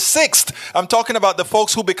on the 6th. I'm talking about the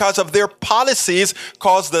folks who, because of their policies,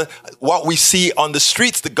 caused what we see on the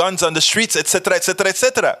streets, the guns on the streets, etc., etc.,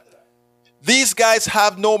 etc. These guys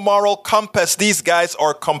have no moral compass. These guys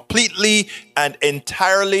are completely and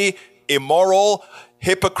entirely immoral,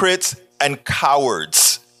 hypocrites, and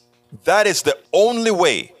cowards. That is the only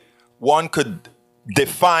way one could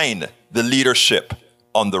define the leadership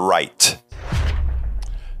on the right.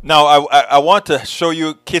 Now, I want to show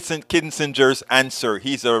you Kinzinger's answer.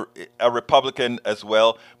 He's a Republican as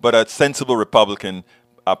well, but a sensible Republican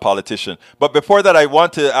politician. But before that, I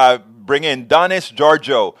want to bring in Donis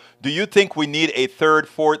Giorgio. Do you think we need a third,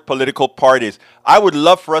 fourth political parties? I would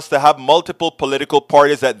love for us to have multiple political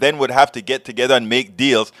parties that then would have to get together and make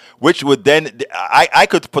deals, which would then, I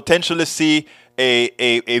could potentially see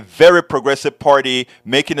a very progressive party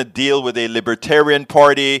making a deal with a libertarian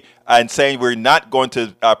party and saying we're not going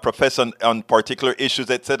to profess on particular issues,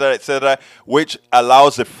 etc., which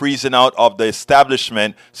allows the freezing out of the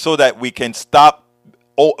establishment so that we can stop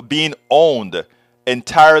being owned,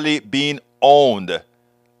 entirely being owned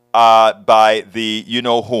by the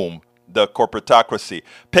you-know-whom, the corporatocracy.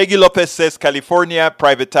 Peggy Lopez says California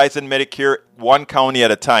privatizing Medicare one county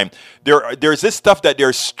at a time. There's this stuff that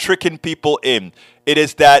they're tricking people in. It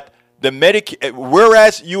is that the Medicare,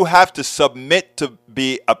 whereas you have to submit to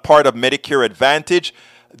be a part of Medicare Advantage,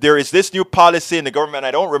 there is this new policy in the government.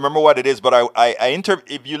 I don't remember what it is, but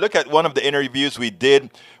if you look at one of the interviews we did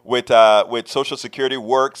with Social Security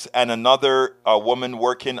Works and another woman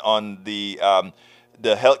working on the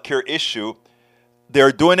healthcare issue,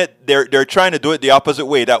 they're doing it. They're trying to do it the opposite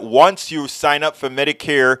way. That once you sign up for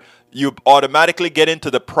Medicare, you automatically get into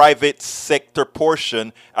the private sector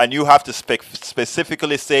portion, and you have to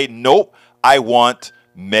specifically say, "Nope, I want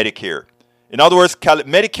Medicare." In other words,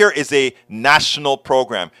 Medicare is a national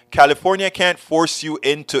program. California can't force you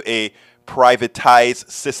into a privatized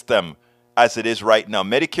system as it is right now.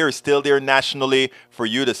 Medicare is still there nationally for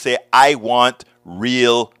you to say, "I want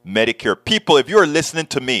real Medicare." People, if you're listening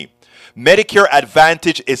to me, Medicare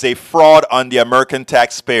Advantage is a fraud on the American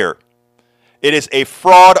taxpayer. It is a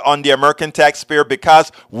fraud on the American taxpayer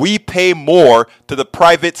because we pay more to the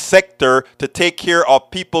private sector to take care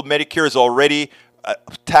of people Medicare is already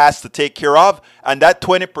tasked to take care of, and that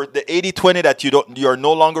the 80-20 that you're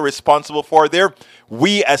no longer responsible for there,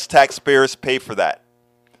 we as taxpayers pay for that.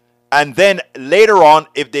 And then later on,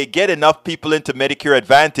 if they get enough people into Medicare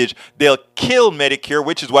Advantage, they'll kill Medicare,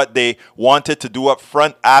 which is what they wanted to do up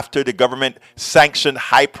front after the government sanctioned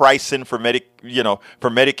high pricing for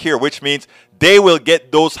Medicare, which means they will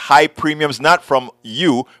get those high premiums not from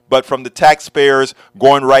you, but from the taxpayers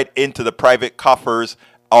going right into the private coffers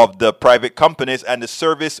of the private companies, and the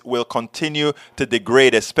service will continue to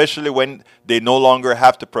degrade, especially when they no longer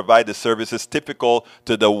have to provide the services typical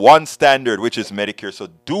to the one standard, which is Medicare. So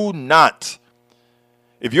do not,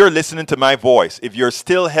 if you're listening to my voice, if you're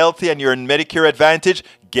still healthy and you're in Medicare Advantage,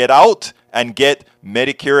 get out and get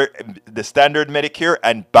Medicare, the standard Medicare,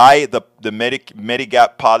 and buy the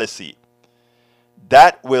Medigap policy.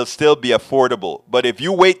 That will still be affordable. But if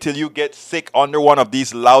you wait till you get sick under one of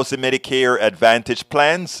these lousy Medicare Advantage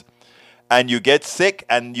plans, and you get sick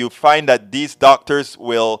and you find that these doctors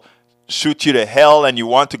will shoot you to hell and you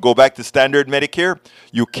want to go back to standard Medicare,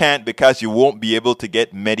 you can't, because you won't be able to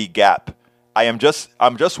get Medigap. I'm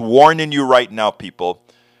just warning you right now, people.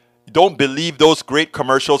 Don't believe those great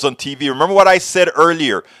commercials on TV. Remember what I said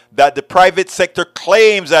earlier, that the private sector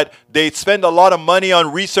claims that they spend a lot of money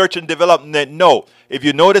on research and development. No. If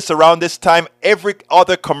you notice around this time, every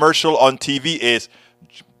other commercial on TV is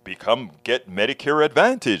get Medicare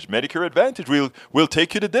Advantage. Medicare Advantage. We'll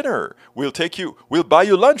take you to dinner. We'll buy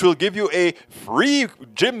you lunch. We'll give you a free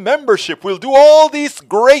gym membership. We'll do all these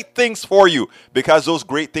great things for you, because those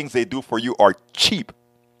great things they do for you are cheap.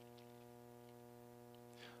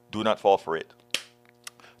 Do not fall for it.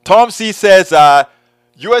 Tom C. says,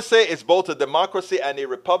 USA is both a democracy and a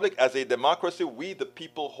republic. As a democracy, we the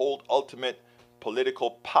people hold ultimate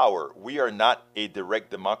political power. We are not a direct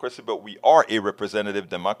democracy, but we are a representative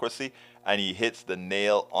democracy. And he hits the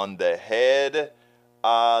nail on the head.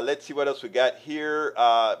 Let's see what else we got here.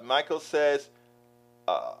 Michael says,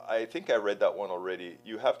 I think I read that one already.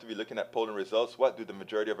 You have to be looking at polling results. What do the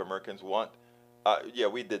majority of Americans want? Yeah,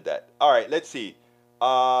 we did that. All right, let's see.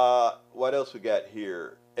 What else we got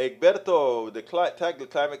here? Egberto, tag the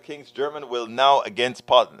Climate Kings German will now against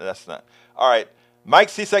that's not. All right. Mike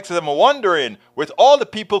C6 says, I'm wondering, with all the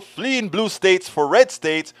people fleeing blue states for red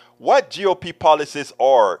states, what GOP policies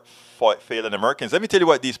are failing Americans? Let me tell you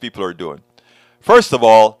what these people are doing. First of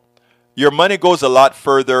all, your money goes a lot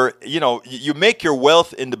further. You know, you make your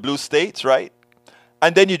wealth in the blue states, right?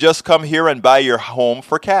 And then you just come here and buy your home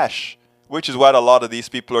for cash, which is what a lot of these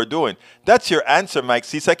people are doing. That's your answer, Mike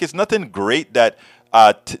Cisak. It's nothing great that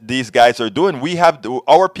these guys are doing.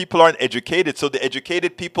 Our people aren't educated, so the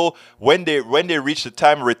educated people, when they reach the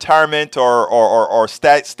time of retirement or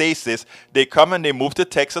stasis, they come and they move to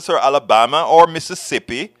Texas or Alabama or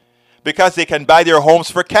Mississippi because they can buy their homes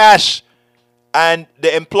for cash. And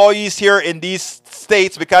the employees here in these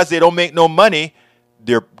states, because they don't make no money,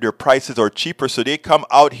 their prices are cheaper, so they come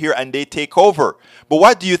out here and they take over. But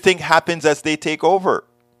what do you think happens as they take over?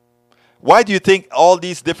 Why do you think all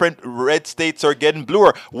these different red states are getting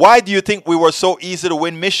bluer? Why do you think we were so easy to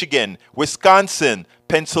win Michigan, Wisconsin,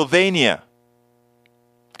 Pennsylvania?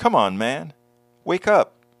 Come on, man. Wake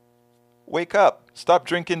up. Wake up. Stop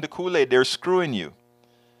drinking the Kool-Aid. They're screwing you.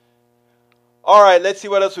 All right, let's see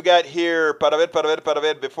what else we got here. Para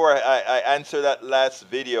ver, before I answer that last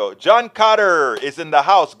video. John Cotter is in the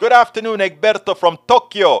house. Good afternoon, Egberto from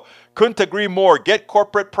Tokyo. Couldn't agree more. Get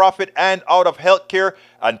corporate profit and out of healthcare,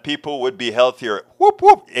 and people would be healthier. Whoop,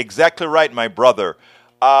 whoop. Exactly right, my brother.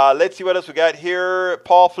 Let's see what else we got here.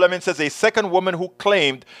 Paul Fleming says, a second woman who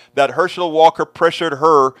claimed that Herschel Walker pressured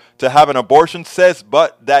her to have an abortion says,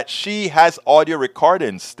 but that she has audio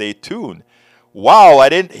recordings. Stay tuned. Wow, I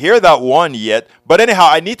didn't hear that one yet. But anyhow,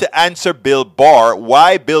 I need to answer Bill Barr.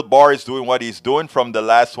 Why Bill Barr is doing what he's doing from the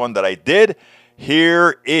last one that I did.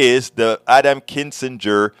 Here is the Adam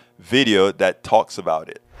Kinzinger video that talks about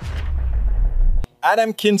it.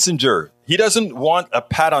 Adam Kinzinger, he doesn't want a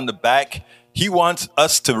pat on the back. He wants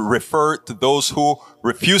us to refer to those who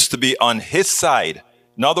refuse to be on his side.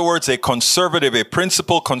 In other words, a conservative, a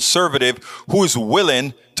principled conservative who is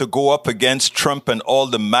willing to go up against Trump and all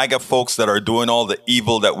the MAGA folks that are doing all the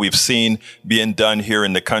evil that we've seen being done here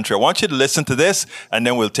in the country. I want you to listen to this, and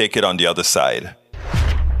then we'll take it on the other side.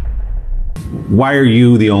 Why are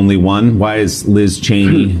you the only one? Why is Liz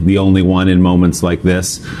Cheney the only one in moments like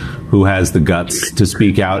this who has the guts to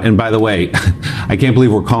speak out? And by the way, I can't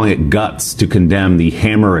believe we're calling it guts to condemn the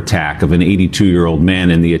hammer attack of an 82-year-old man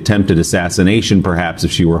and the attempted assassination, perhaps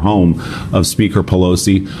if she were home, of Speaker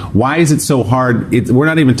Pelosi. Why is it so hard? We're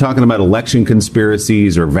not even talking about election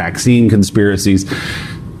conspiracies or vaccine conspiracies.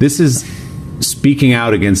 This is speaking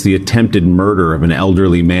out against the attempted murder of an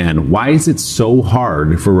elderly man. Why is it so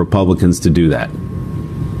hard for Republicans to do that?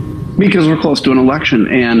 Because we're close to an election.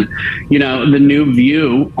 And, you know, the new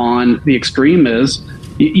view on the extreme is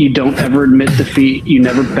you don't ever admit defeat. You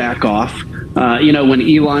never back off. You know, when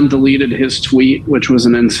Elon deleted his tweet, which was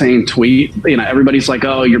an insane tweet, you know, everybody's like,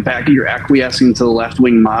 oh, you're acquiescing to the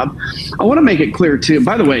left-wing mob. I want to make it clear, too.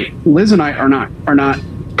 By the way, Liz and I are not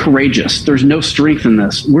courageous. There's no strength in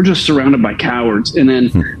this. We're just surrounded by cowards. And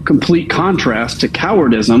in complete contrast to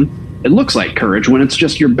cowardism, it looks like courage when it's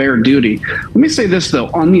just your bare duty. Let me say this, though,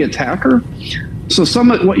 on the attacker. So some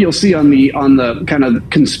of what you'll see on the kind of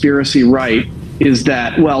conspiracy right is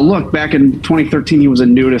that, well, look, back in 2013, he was a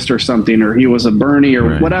nudist or something, or he was a Bernie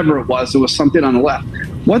or whatever it was. It was something on the left.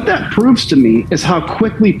 What that proves to me is how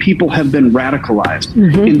quickly people have been radicalized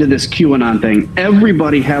into this QAnon thing.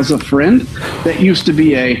 Everybody has a friend that used to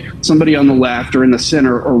be somebody on the left or in the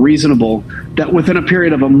center or reasonable that within a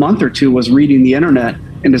period of a month or two was reading the internet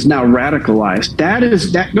and is now radicalized.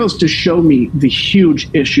 That goes to show me the huge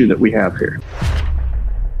issue that we have here.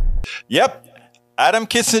 Yep. Adam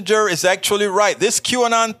Kinzinger is actually right. This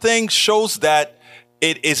QAnon thing shows that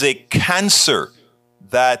it is a cancer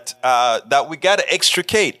that we got to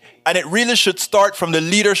extricate. And it really should start from the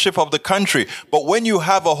leadership of the country. But when you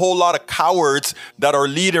have a whole lot of cowards that are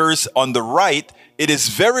leaders on the right, it is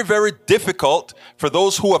very, very difficult for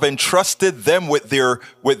those who have entrusted them with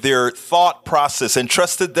their thought process,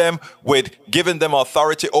 entrusted them with giving them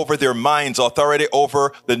authority over their minds, authority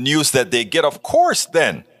over the news that they get. Of course,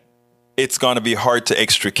 then it's going to be hard to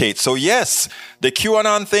extricate. So yes, the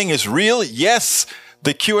QAnon thing is real. Yes,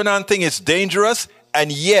 the QAnon thing is dangerous.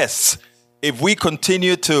 And yes, if we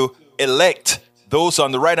continue to elect those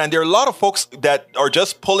on the right, and there are a lot of folks that are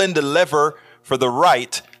just pulling the lever for the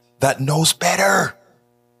right that knows better,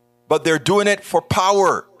 but they're doing it for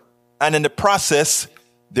power. And in the process,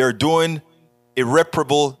 they're doing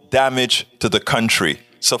irreparable damage to the country.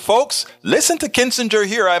 So folks, listen to Kinzinger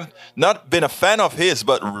here. I've not been a fan of his,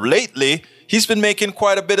 but lately he's been making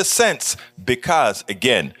quite a bit of sense because,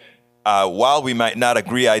 again, while we might not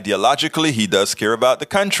agree ideologically, he does care about the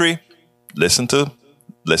country. Listen to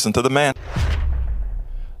the man.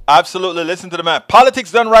 Absolutely, listen to the man.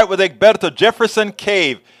 Politics Done Right with Egberto. Jefferson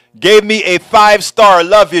Cave gave me a 5-star.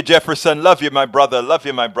 Love you, Jefferson. Love you, my brother. Love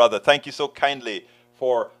you, my brother. Thank you so kindly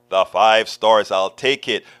for the 5 stars. I'll take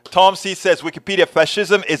it. Tom C. says, Wikipedia,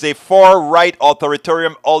 fascism is a far-right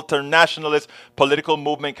authoritarian ultranationalist political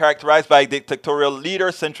movement characterized by a dictatorial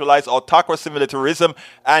leader, centralized autocracy, militarism,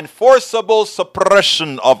 and forcible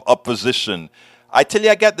suppression of opposition. I tell you,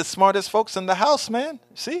 I got the smartest folks in the house, man.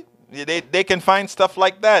 See? They can find stuff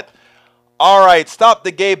like that. All right, stop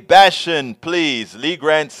the gay bashing, please. Lee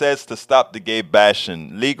Grant says to stop the gay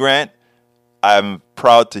bashing. Lee Grant, I'm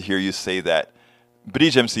proud to hear you say that.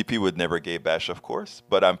 Bridge MCP would never gay bash, of course,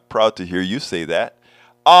 but I'm proud to hear you say that.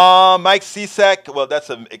 Mike Cisak, well, that's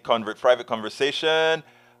a private conversation.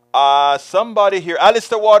 Somebody here,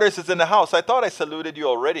 Alistair Waters is in the house. I thought I saluted you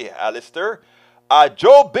already, Alistair.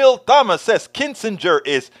 Joe Bill Thomas says Kinzinger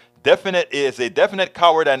is a definite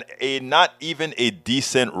coward and not even a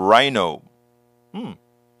decent rhino.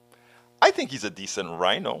 I think he's a decent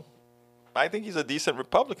rhino. I think he's a decent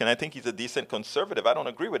Republican. I think he's a decent conservative. I don't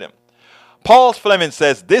agree with him. Paul Fleming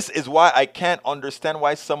says, this is why I can't understand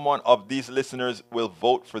why someone of these listeners will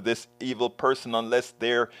vote for this evil person unless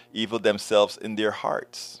they're evil themselves in their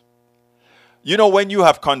hearts. You know, when you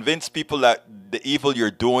have convinced people that the evil you're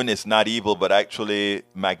doing is not evil, but actually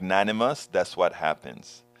magnanimous, that's what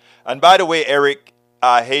happens. And by the way, Eric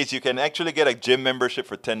Hayes, you can actually get a gym membership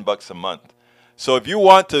for $10 a month. So if you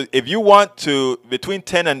want to, between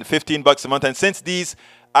 10 and 15 bucks a month, and since these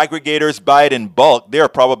aggregators buy it in bulk, they're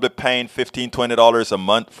probably paying $15, $20 a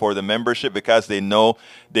month for the membership because they know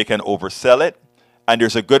they can oversell it. And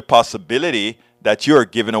there's a good possibility that you're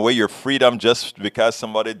giving away your freedom just because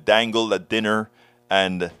somebody dangled a dinner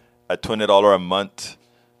and a $20 a month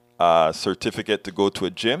certificate to go to a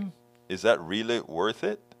gym. Is that really worth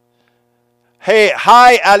it? Hey,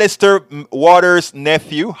 hi, Alistair Waters'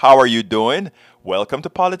 nephew. How are you doing? Welcome to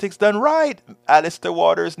Politics Done Right. Alistair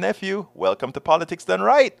Waters' nephew. Welcome to Politics Done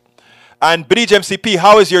Right. And Bridge MCP,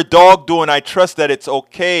 how is your dog doing? I trust that it's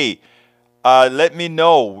okay. Let me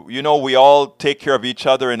know. You know, we all take care of each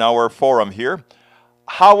other in our forum here.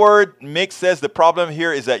 Howard Mick says the problem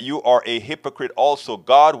here is that you are a hypocrite also.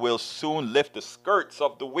 God will soon lift the skirts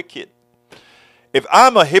of the wicked. If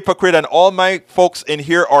I'm a hypocrite and all my folks in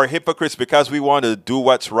here are hypocrites because we want to do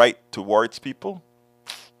what's right towards people,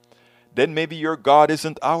 then maybe your God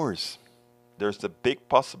isn't ours. There's a big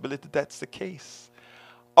possibility that's the case.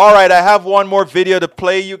 All right, I have one more video to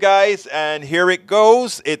play, you guys, and here it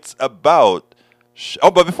goes. It's about...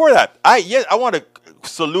 but before that, I want to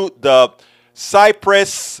salute the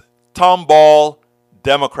Cypress Tomball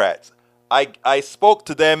Democrats. I spoke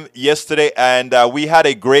to them yesterday, and we had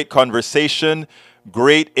a great conversation,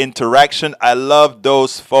 great interaction. I love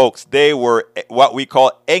those folks. They were what we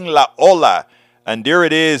call Engla Ola. And there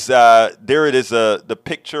it is. The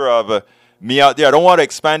picture of me out there. I don't want to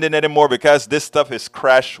expand it anymore because this stuff is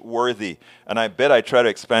crash worthy. And I bet I try to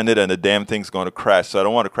expand it and the damn thing's going to crash. So I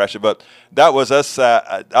don't want to crash it. But that was us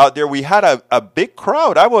out there. We had a big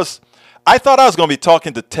crowd. I thought I was going to be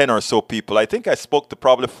talking to 10 or so people. I think I spoke to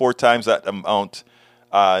probably 4 times that amount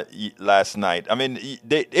last night. I mean,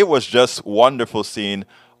 it was just wonderful seeing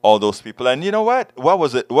all those people. And you know what? What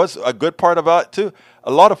was it? Was a good part about it too?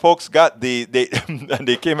 A lot of folks got and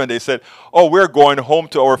they came and they said, oh, we're going home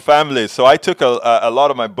to our families. So I took a lot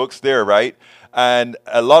of my books there, right? And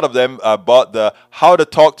a lot of them bought the How to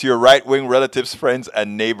Talk to Your Right-Wing Relatives, Friends,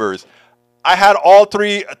 and Neighbors. I had all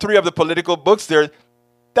three of the political books there.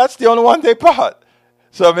 That's the only one they bought.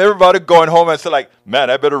 So everybody going home and said, like, man,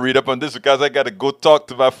 I better read up on this because I got to go talk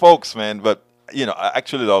to my folks, man. But, you know,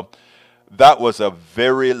 actually, though, that was a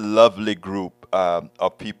very lovely group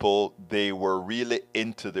of people. They were really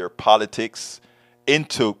into their politics,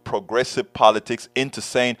 into progressive politics, into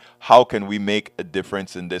saying, how can we make a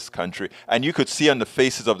difference in this country? And you could see on the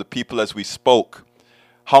faces of the people as we spoke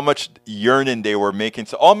how much yearning they were making.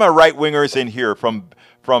 So all my right-wingers in here, from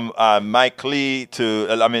Mike Lee to,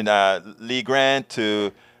 Lee Grant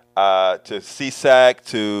to CSAC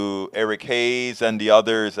to Eric Hayes and the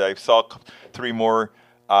others. I saw 3 more.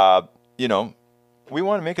 You know, we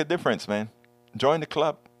want to make a difference, man. Join the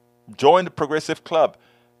club. Join the progressive club.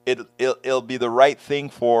 It'll be the right thing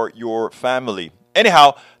for your family.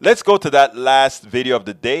 Anyhow, let's go to that last video of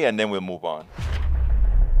the day and then we'll move on.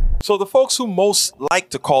 So the folks who most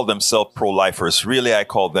like to call themselves pro-lifers, really I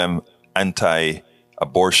call them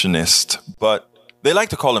anti-abortionist, but they like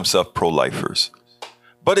to call themselves pro-lifers.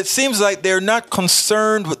 But it seems like they're not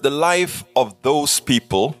concerned with the life of those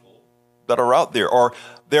people that are out there, or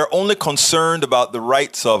they're only concerned about the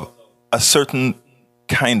rights of a certain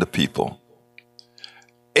kind of people.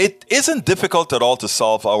 It isn't difficult at all to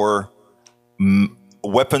solve our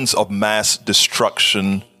weapons of mass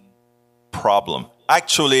destruction problem.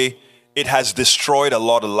 Actually, it has destroyed a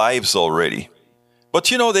lot of lives already. But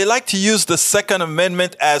they like to use the Second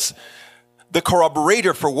Amendment as the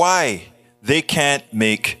corroborator for why they can't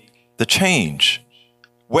make the change.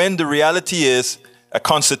 When the reality is a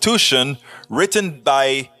constitution written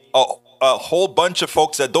by a whole bunch of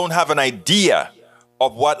folks that don't have an idea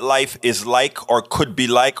of what life is like or could be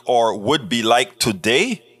like or would be like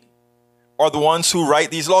today are the ones who write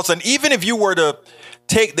these laws. And even if you were to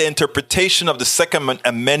take the interpretation of the Second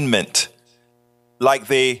Amendment like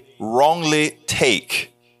they wrongly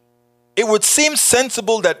take, it would seem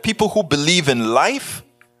sensible that people who believe in life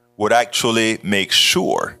would actually make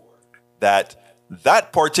sure that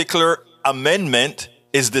that particular amendment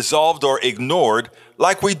is dissolved or ignored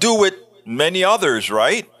like we do with many others,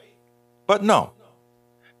 right? But no,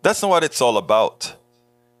 that's not what it's all about.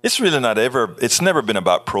 It's never been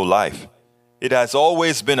about pro-life. It has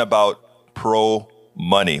always been about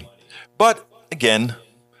pro-money. But again,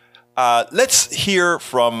 let's hear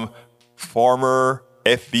from former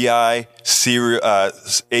FBI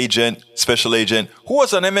special agent, who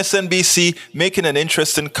was on MSNBC making an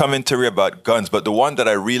interesting commentary about guns. But the one that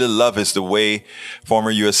I really love is the way former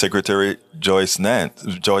U.S. Secretary Joyce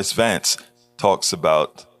Vance talks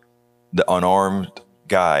about the unarmed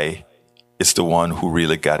guy is the one who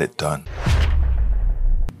really got it done.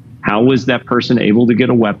 How was that person able to get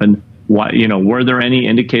a weapon? What, were there any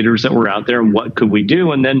indicators that were out there, and what could we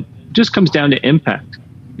do? And then it just comes down to impact.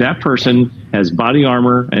 That person has body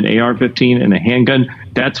armor, an AR-15, and a handgun.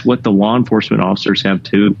 That's what the law enforcement officers have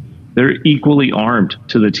too. They're equally armed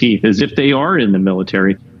to the teeth, as if they are in the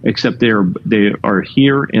military, except they are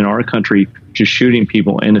here in our country just shooting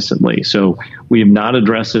people innocently. So we have not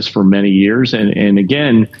addressed this for many years. And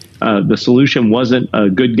again, the solution wasn't a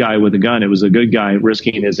good guy with a gun. It was a good guy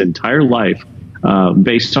risking his entire life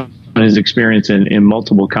based on his experience in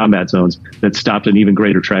multiple combat zones that stopped an even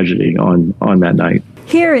greater tragedy on that night.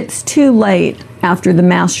 Here it's too late after the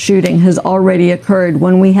mass shooting has already occurred,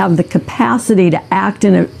 when we have the capacity to act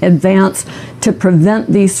in advance to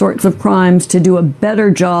prevent these sorts of crimes, to do a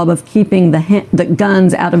better job of keeping the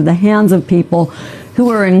guns out of the hands of people who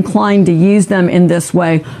are inclined to use them in this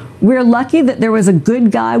way. We're lucky that there was a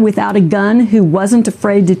good guy without a gun who wasn't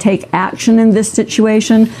afraid to take action in this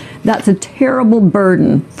situation. That's a terrible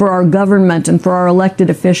burden for our government and for our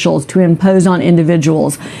elected officials to impose on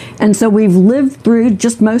individuals. And so we've lived through,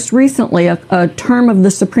 just most recently, a term of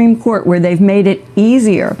the Supreme Court where they've made it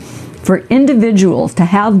easier for individuals to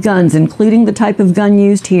have guns, including the type of gun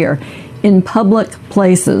used here, in public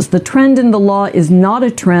places. The trend in the law is not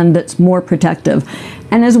a trend that's more protective.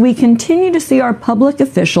 And as we continue to see our public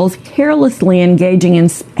officials carelessly engaging in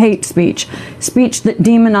hate speech that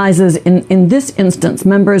demonizes, in this instance,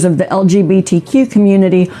 members of the LGBTQ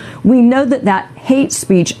community, we know that hate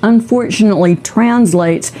speech unfortunately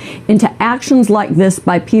translates into actions like this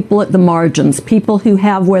by people at the margins, people who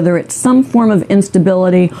have, whether it's some form of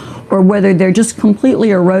instability or whether they're just completely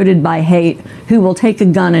eroded by hate, who will take a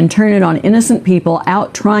gun and turn it on innocent people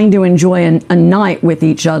out trying to enjoy a night with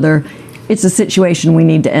each other. It's a situation we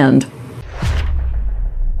need to end.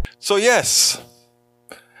 So yes,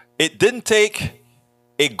 it didn't take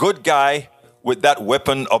a good guy with that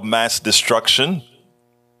weapon of mass destruction.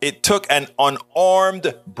 It took an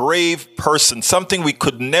unarmed, brave person, something we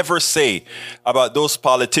could never say about those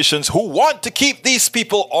politicians who want to keep these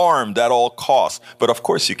people armed at all costs. But of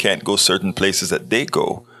course, you can't go certain places that they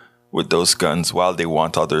go with those guns while they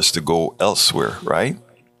want others to go elsewhere, right?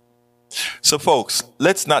 So folks,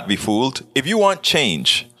 let's not be fooled. If you want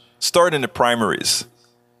change, start in the primaries.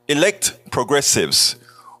 Elect progressives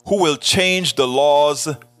who will change the laws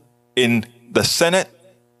in the Senate,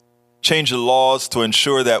 change the laws to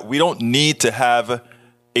ensure that we don't need to have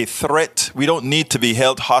a threat. We don't need to be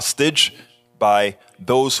held hostage by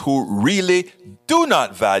those who really do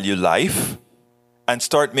not value life, and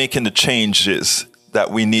start making the changes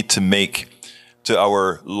that we need to make to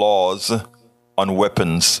our laws on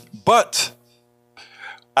weapons. But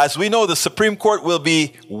as we know, the Supreme Court will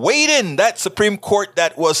be waiting. That Supreme Court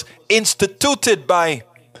that was instituted by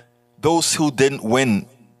those who didn't win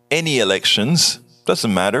any elections,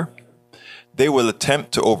 doesn't matter. They will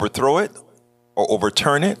attempt to overthrow it or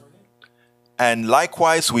overturn it. And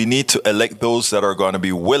likewise, we need to elect those that are going to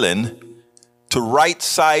be willing to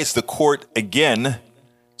right-size the court again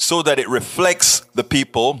so that it reflects the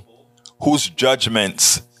people whose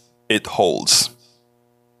judgments it holds.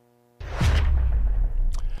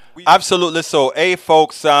 Absolutely so. Hey,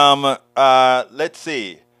 folks, let's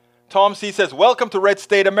see. Tom C says, welcome to Red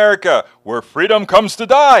State America, where freedom comes to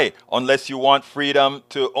die, unless you want freedom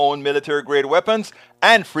to own military-grade weapons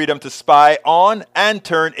and freedom to spy on and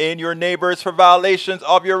turn in your neighbors for violations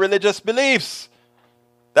of your religious beliefs.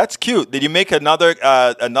 That's cute. Did you make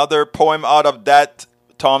another poem out of that,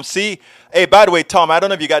 Tom C? Hey, by the way, Tom, I don't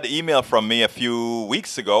know if you got the email from me a few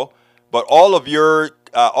weeks ago, but all of your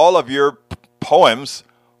poems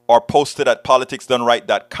are posted at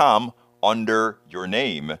politicsdoneright.com under your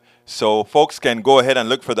name. So folks can go ahead and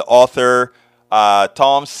look for the author,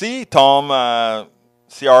 Tom C.R.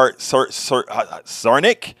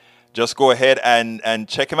 Zarnick. Just go ahead and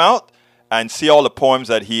check him out and see all the poems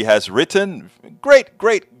that he has written. Great,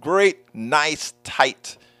 nice,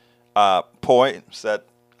 tight poems that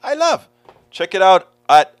I love. Check it out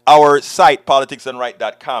at our site,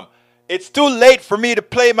 politicsdoneright.com. It's too late for me to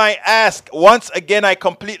play my ask. Once again, I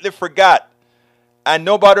completely forgot. And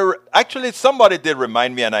somebody did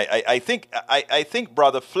remind me, and I think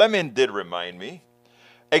Brother Fleming did remind me.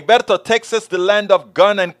 Egberto, Texas, the land of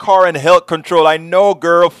gun and car and health control. I know,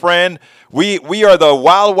 girlfriend. We are the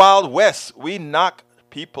wild, wild west. We knock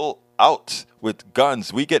people out with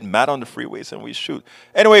guns. We get mad on the freeways and we shoot.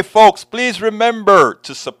 Anyway, folks, please remember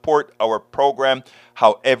to support our program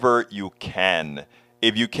however you can.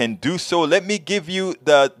 If you can do so, let me give you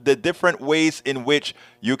the different ways in which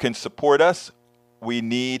you can support us. We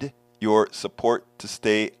need your support to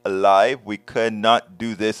stay alive. We cannot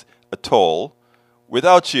do this at all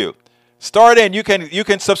without you. You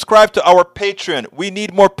can subscribe to our Patreon. We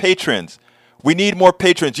need more patrons. You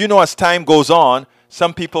know, as time goes on,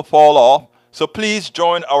 some people fall off. So please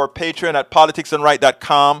join our Patreon at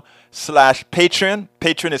politicsdoneright.com/Patreon.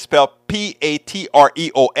 Patreon is spelled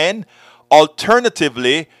Patreon.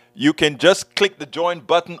 Alternatively, you can just click the join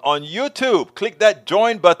button on YouTube. Click that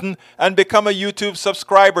join button and become a YouTube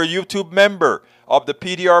subscriber, YouTube member of the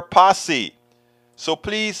PDR Posse. So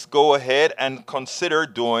please go ahead and consider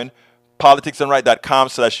doing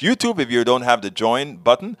politicsdoneright.com/YouTube if you don't have the join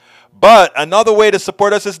button. But another way to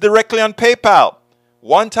support us is directly on PayPal.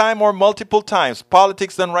 One time or multiple times,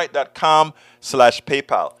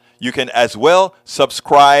 politicsdoneright.com/PayPal. You can as well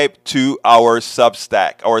subscribe to our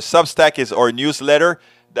Substack. Our Substack is our newsletter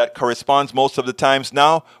that corresponds most of the times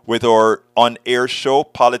now with our on-air show,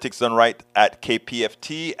 Politics Done Right at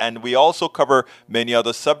KPFT. And we also cover many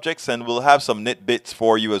other subjects, and we'll have some nitbits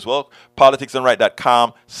for you as well.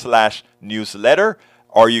 politicsdoneright.com/newsletter.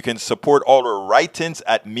 Or you can support all our write-ins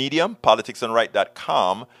at Medium,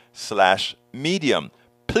 politicsdoneright.com/Medium.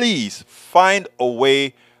 Please find a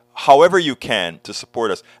way, however you can, to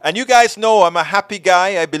support us. And you guys know I'm a happy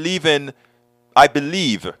guy. I believe,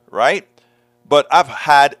 right? But I've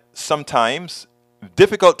had sometimes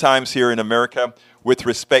difficult times here in America with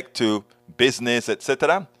respect to business,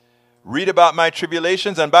 etc. Read about my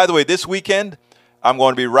tribulations. And by the way, this weekend, I'm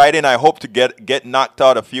going to be writing. I hope to get knocked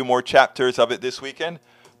out a few more chapters of it this weekend.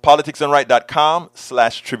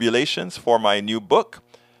 politicsdoneright.com/tribulations for my new book,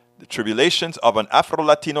 The Tribulations of an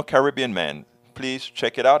Afro-Latino Caribbean Man. Please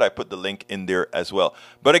check it out. I put the link in there as well.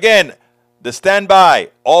 But again, the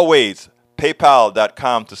standby, always,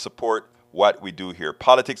 paypal.com to support what we do here.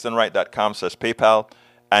 politicsdoneright.com/PayPal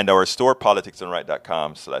and our store,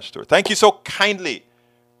 politicsdoneright.com/store. Thank you so kindly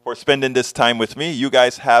for spending this time with me. You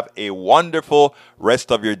guys have a wonderful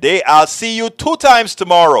rest of your day. I'll see you 2 times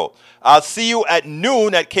tomorrow. I'll see you at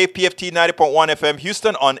noon at KPFT 90.1 FM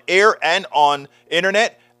Houston on air and on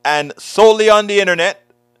internet, and solely on the internet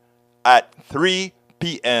at 3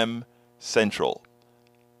 p.m. Central.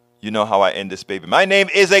 You know how I end this, baby. My name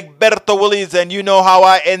is Egberto Willies, and you know how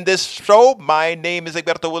I end this show. My name is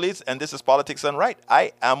Egberto Willies, and this is Politics Done Right.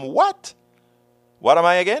 I am what? What am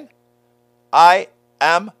I again? I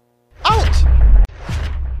am out.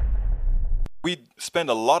 We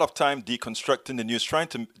spend a lot of time deconstructing the news, trying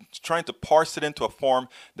to parse it into a form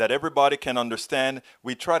that everybody can understand.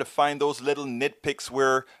 We try to find those little nitpicks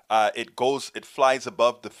where it flies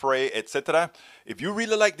above the fray, etc. If you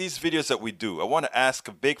really like these videos that we do, I want to ask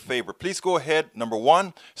a big favor. Please go ahead, number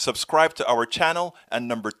 1, subscribe to our channel, and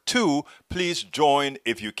number 2, please join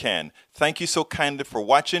if you can. Thank you so kindly for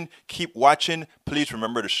watching. Keep watching. Please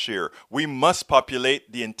remember to share. We must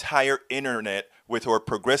populate the entire internet with our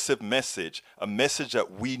progressive message, a message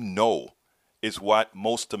that we know is what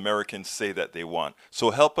most Americans say that they want.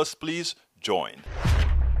 So help us, please join.